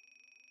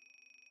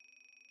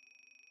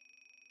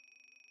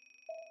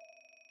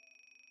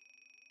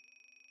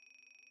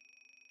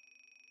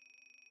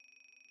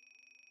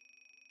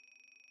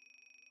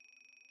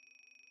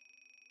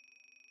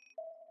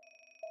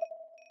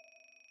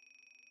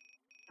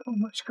 So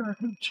much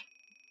garbage.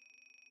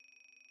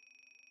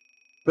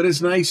 But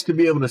it's nice to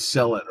be able to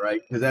sell it, right?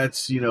 Because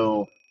that's,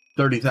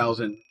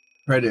 30,000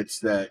 credits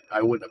that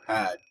I wouldn't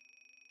have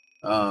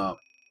had.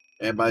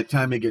 And by the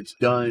time it gets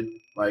done,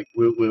 like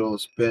we'll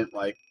spend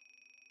like,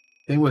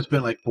 I think we'll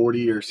spend like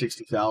 40 or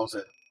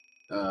 60,000,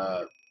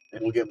 and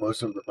we'll get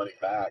most of the money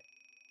back.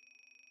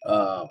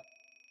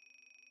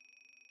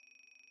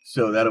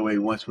 So that way,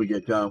 once we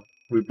get done,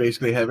 we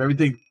basically have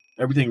everything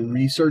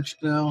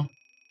researched now.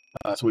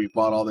 So we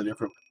bought all the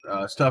different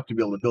stuff to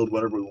be able to build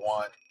whatever we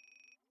want.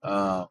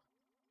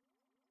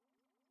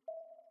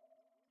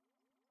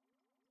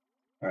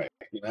 All right,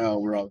 now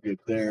we're all good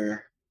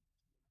there.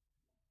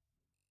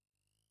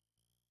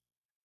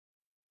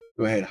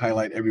 Go ahead,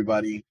 highlight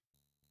everybody,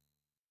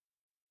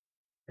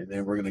 and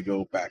then we're gonna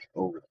go back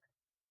over there.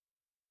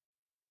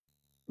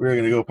 We're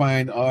gonna go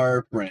find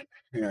our friend.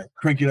 We're gonna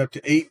crank it up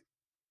to 8,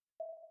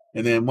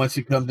 and then once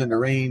it comes into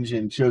range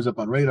and shows up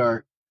on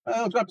radar,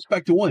 it'll drop us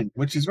back to 1,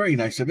 which is very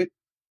nice of it.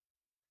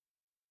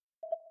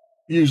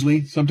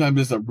 Usually,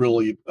 sometimes it's a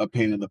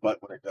pain in the butt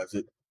when it does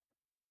it.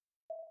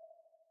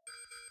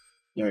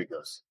 There it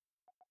goes.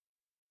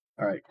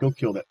 All right, go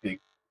kill that thing.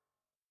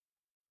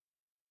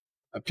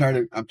 I'm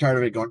tired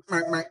of it going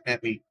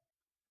at me.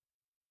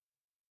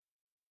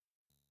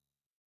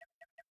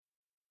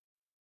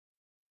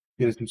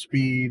 Get us some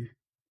speed.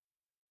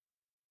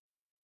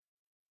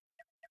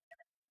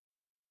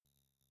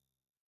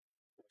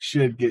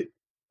 Should get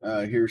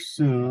here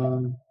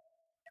soon.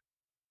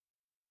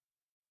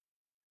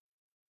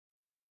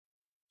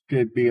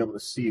 Should be able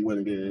to see what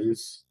it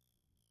is.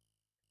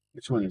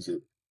 Which one is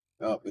it?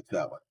 Oh, it's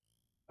that one.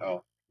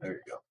 Oh, there you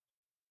go.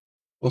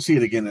 We'll see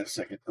it again in a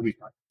second. It'll be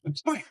fine.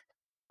 It's fine.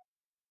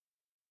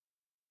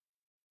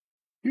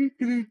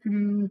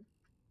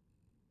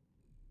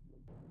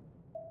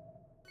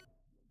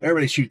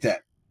 Everybody shoot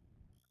that.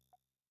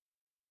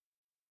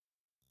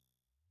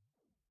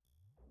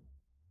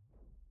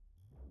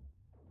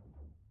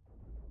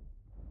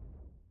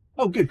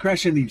 Oh, good.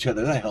 Crash into each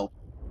other. That helped.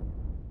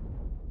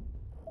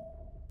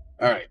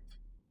 All right.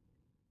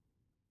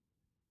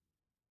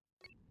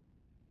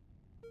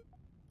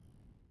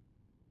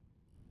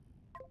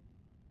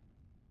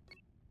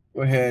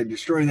 Go ahead.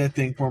 Destroy that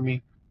thing for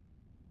me.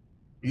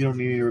 You don't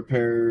need any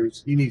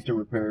repairs. You need some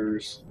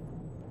repairs.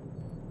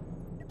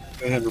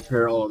 Go ahead and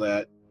repair all of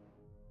that.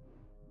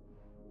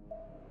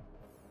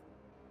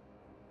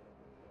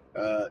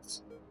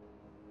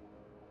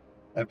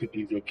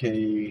 FPG's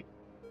okay.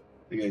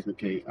 The guy's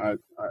okay.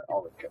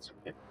 All the guys are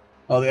okay.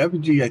 Oh, the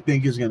FPG, I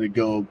think, is going to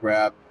go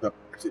grab the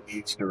parts it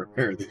needs to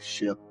repair this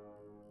ship.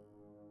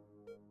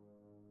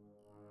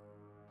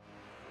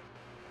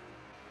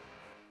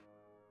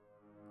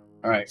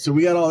 All right, so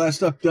we got all that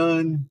stuff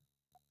done.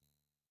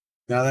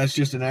 Now that's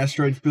just an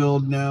asteroid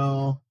field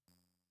now.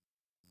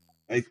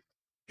 I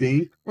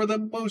think, for the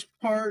most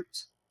part.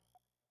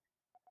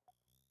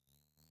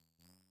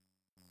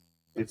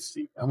 Let's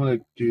see. I'm going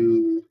to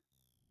do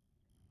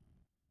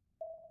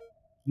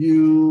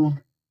you.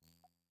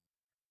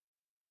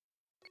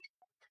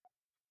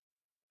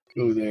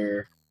 Go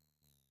there.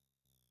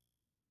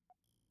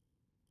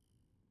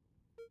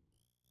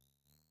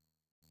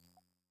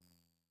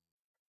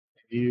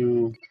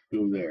 You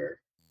go there.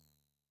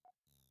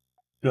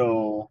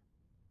 So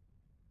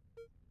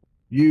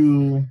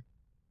you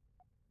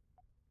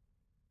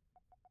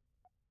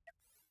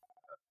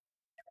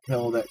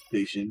tell that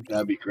station.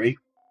 That'd be great.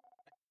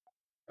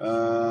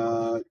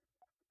 What?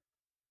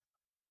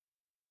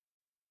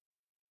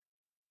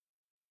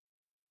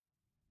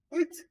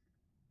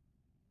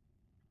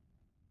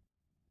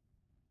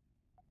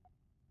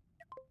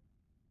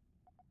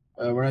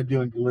 We're not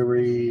doing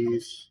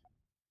deliveries.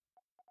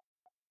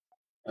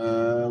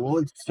 We'll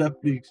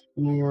accept the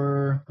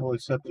Explorer. We'll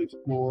accept the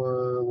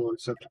Explorer. We'll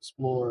accept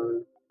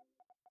Explorer.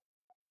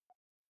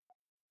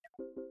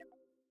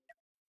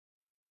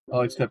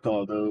 I'll accept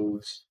all of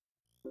those.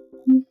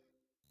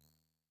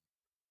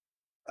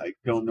 I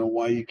don't know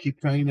why you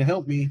keep trying to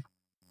help me.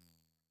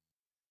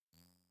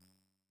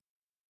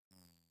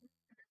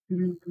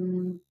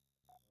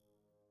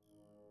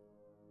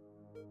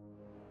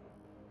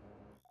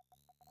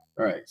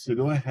 All right, so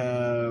do I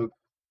have...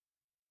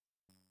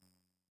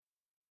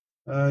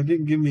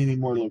 didn't give me any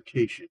more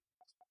location.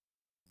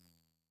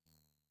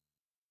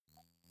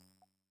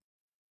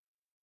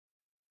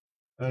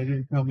 It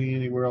didn't tell me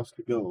anywhere else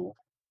to go.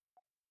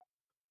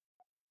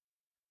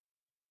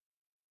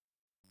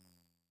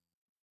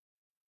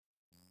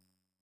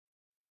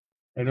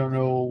 I don't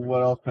know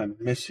what else I'm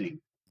missing.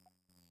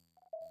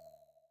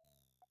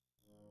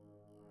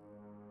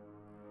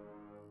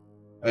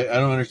 I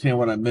don't understand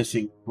what I'm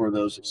missing for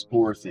those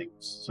explore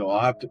things. So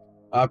I'll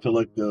have to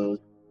look those.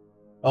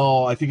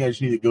 Oh, I think I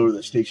just need to go to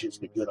the stations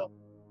to get them.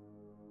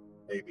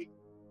 Maybe.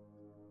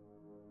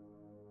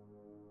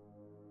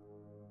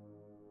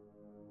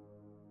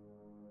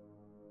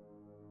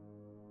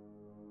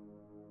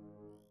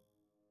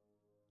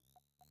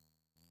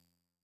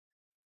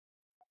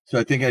 So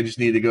I think I just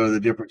need to go to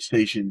the different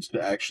stations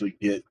to actually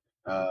get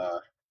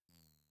get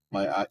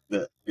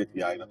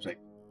the items.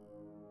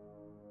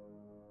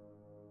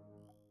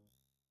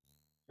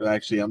 So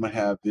actually, I'm gonna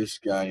have this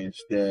guy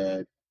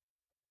instead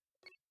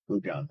go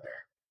down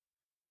there.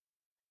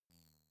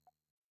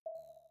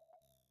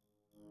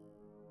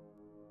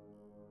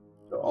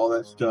 So all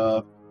that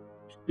stuff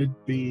should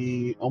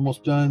be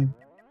almost done.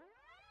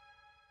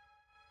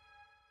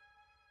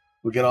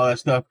 We'll get all that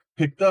stuff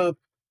picked up.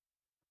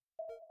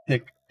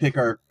 Take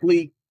our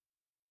fleet,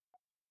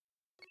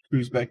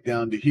 cruise back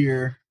down to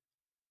here.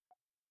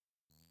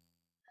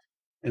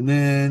 And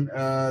then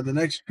the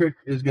next trick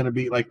is going to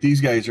be like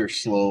these guys are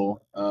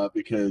slow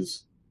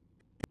because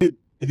I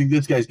think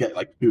this guy's got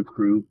like 2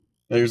 crew.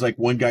 There's like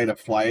one guy to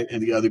fly it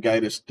and the other guy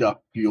to stuff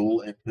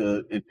fuel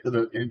into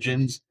the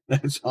engines.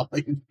 That's all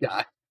he's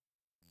got.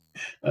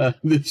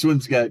 This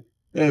one's got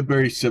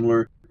very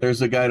similar.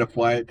 There's a guy to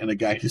fly it and a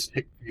guy to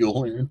stick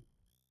fuel in.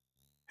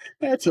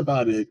 That's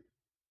about it.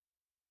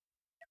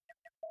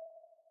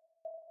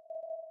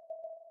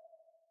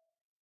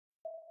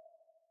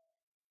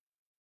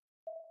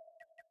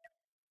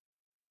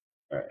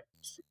 All right.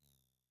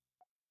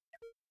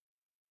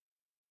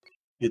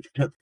 Get the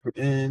cut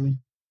in.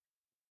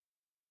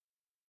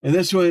 And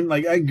this one,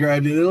 like I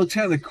grabbed it. It looks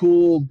kind of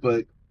cool,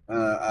 but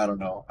I don't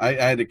know. I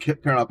had to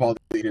turn off all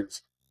the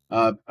agents,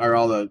 or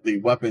all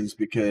the weapons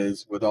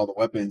because with all the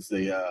weapons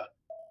they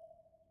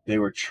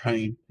were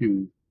trying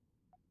to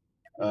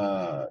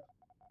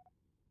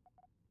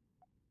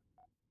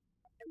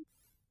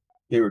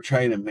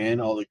man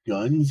all the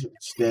guns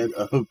instead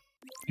of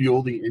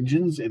fuel the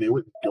engines, and it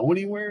wouldn't go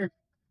anywhere.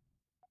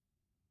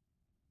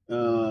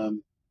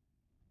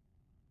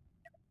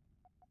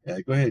 Yeah,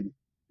 go ahead and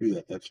do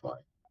that. That's fine.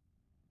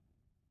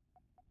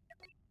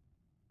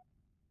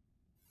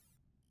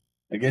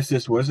 I guess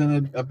this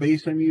wasn't a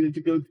base I needed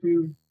to go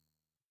to.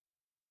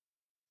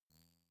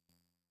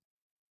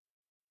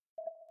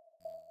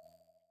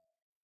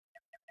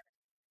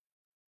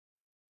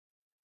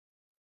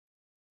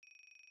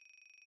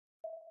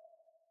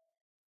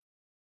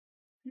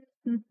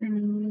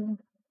 Mm-hmm.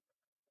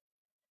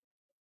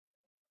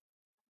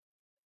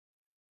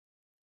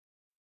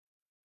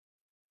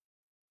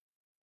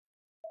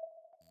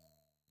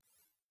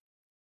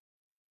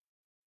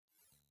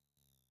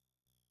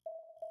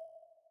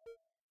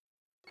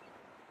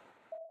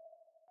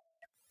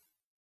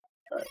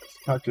 All right, let's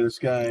talk to this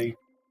guy.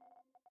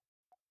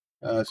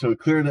 So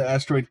clear the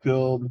asteroid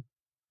field.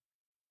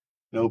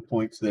 No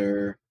points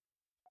there.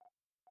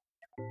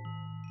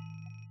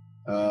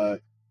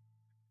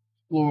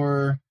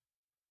 Explore.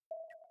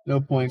 No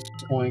points,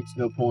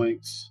 no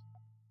points.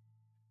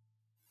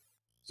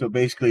 So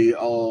basically,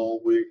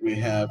 all we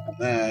have from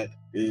that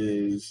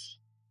is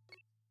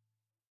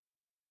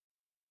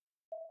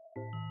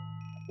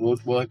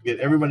we'll get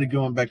everybody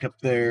going back up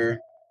there.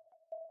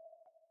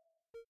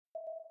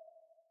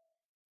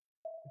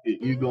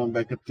 Get you going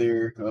back up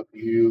there. Oh,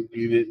 you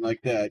didn't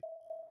like that.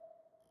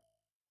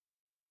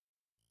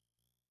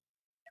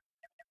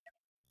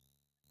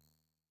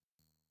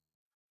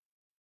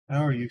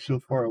 How are you so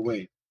far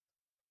away?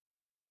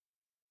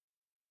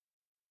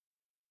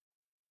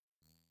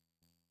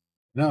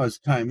 Now it's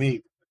time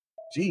 8.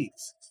 Jeez.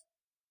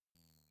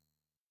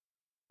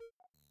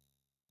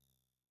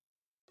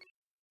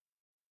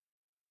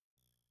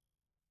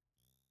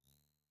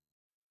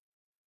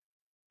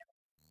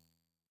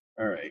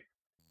 All right.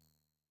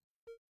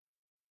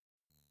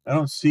 I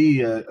don't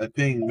see a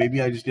thing.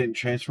 Maybe I just didn't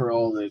transfer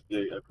all the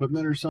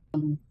equipment or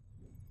something.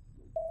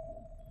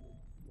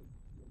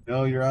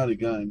 No, you're out of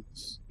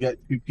guns. You got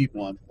 2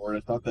 people on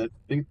board. I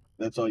think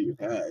that's all you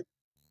had.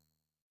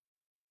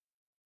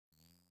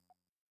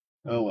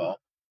 Oh well.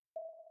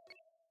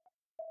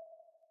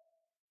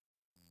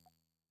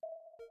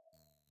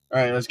 All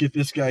right, let's get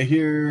this guy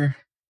here.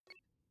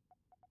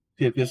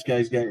 See if this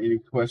guy's got any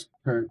quests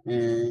turned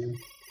in.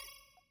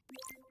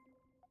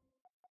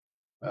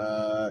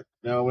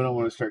 No, we don't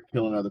want to start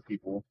killing other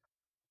people.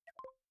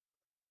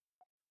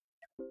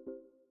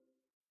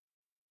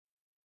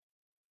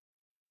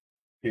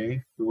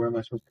 Okay, so where am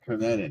I supposed to turn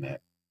that in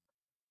at?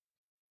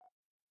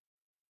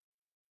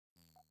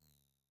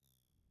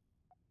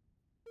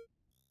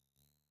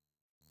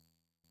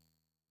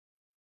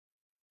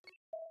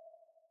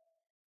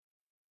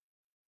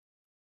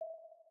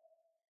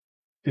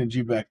 Send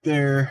you back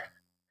there.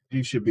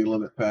 You should be a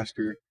little bit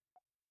faster.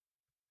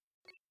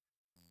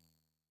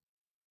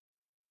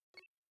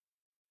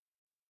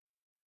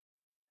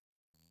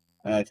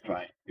 That's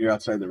fine. You're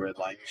outside the red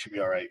line. You should be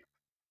all right.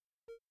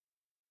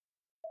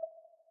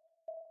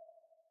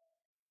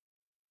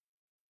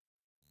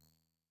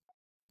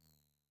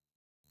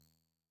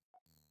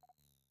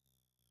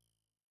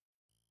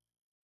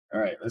 All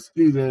right, let's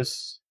do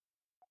this.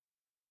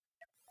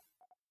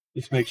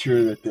 Just make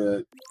sure that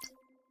we're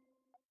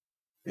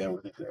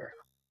there.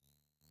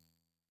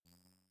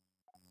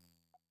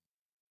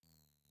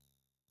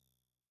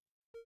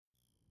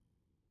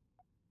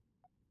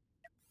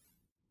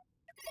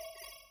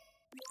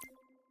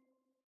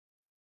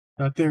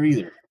 Not there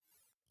either.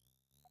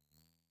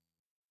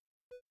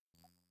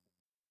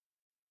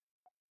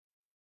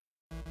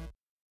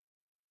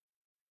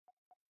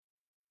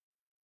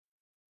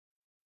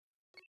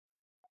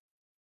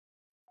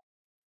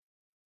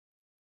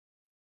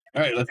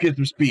 All right, let's get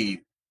some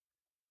speed.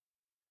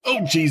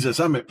 Oh, Jesus,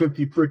 I'm at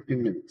 50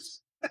 freaking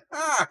minutes.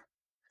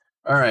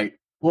 All right.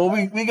 Well,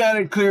 we got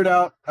it cleared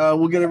out.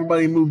 We'll get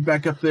everybody moved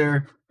back up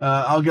there.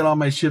 I'll get all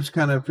my ships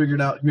kind of figured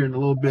out here in a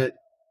little bit.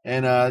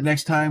 And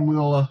next time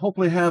we'll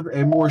hopefully have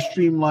a more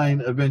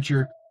streamlined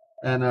adventure,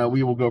 and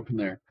we will go from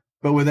there.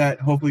 But with that,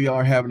 hopefully y'all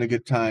are having a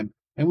good time,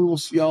 and we will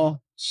see y'all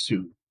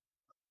soon.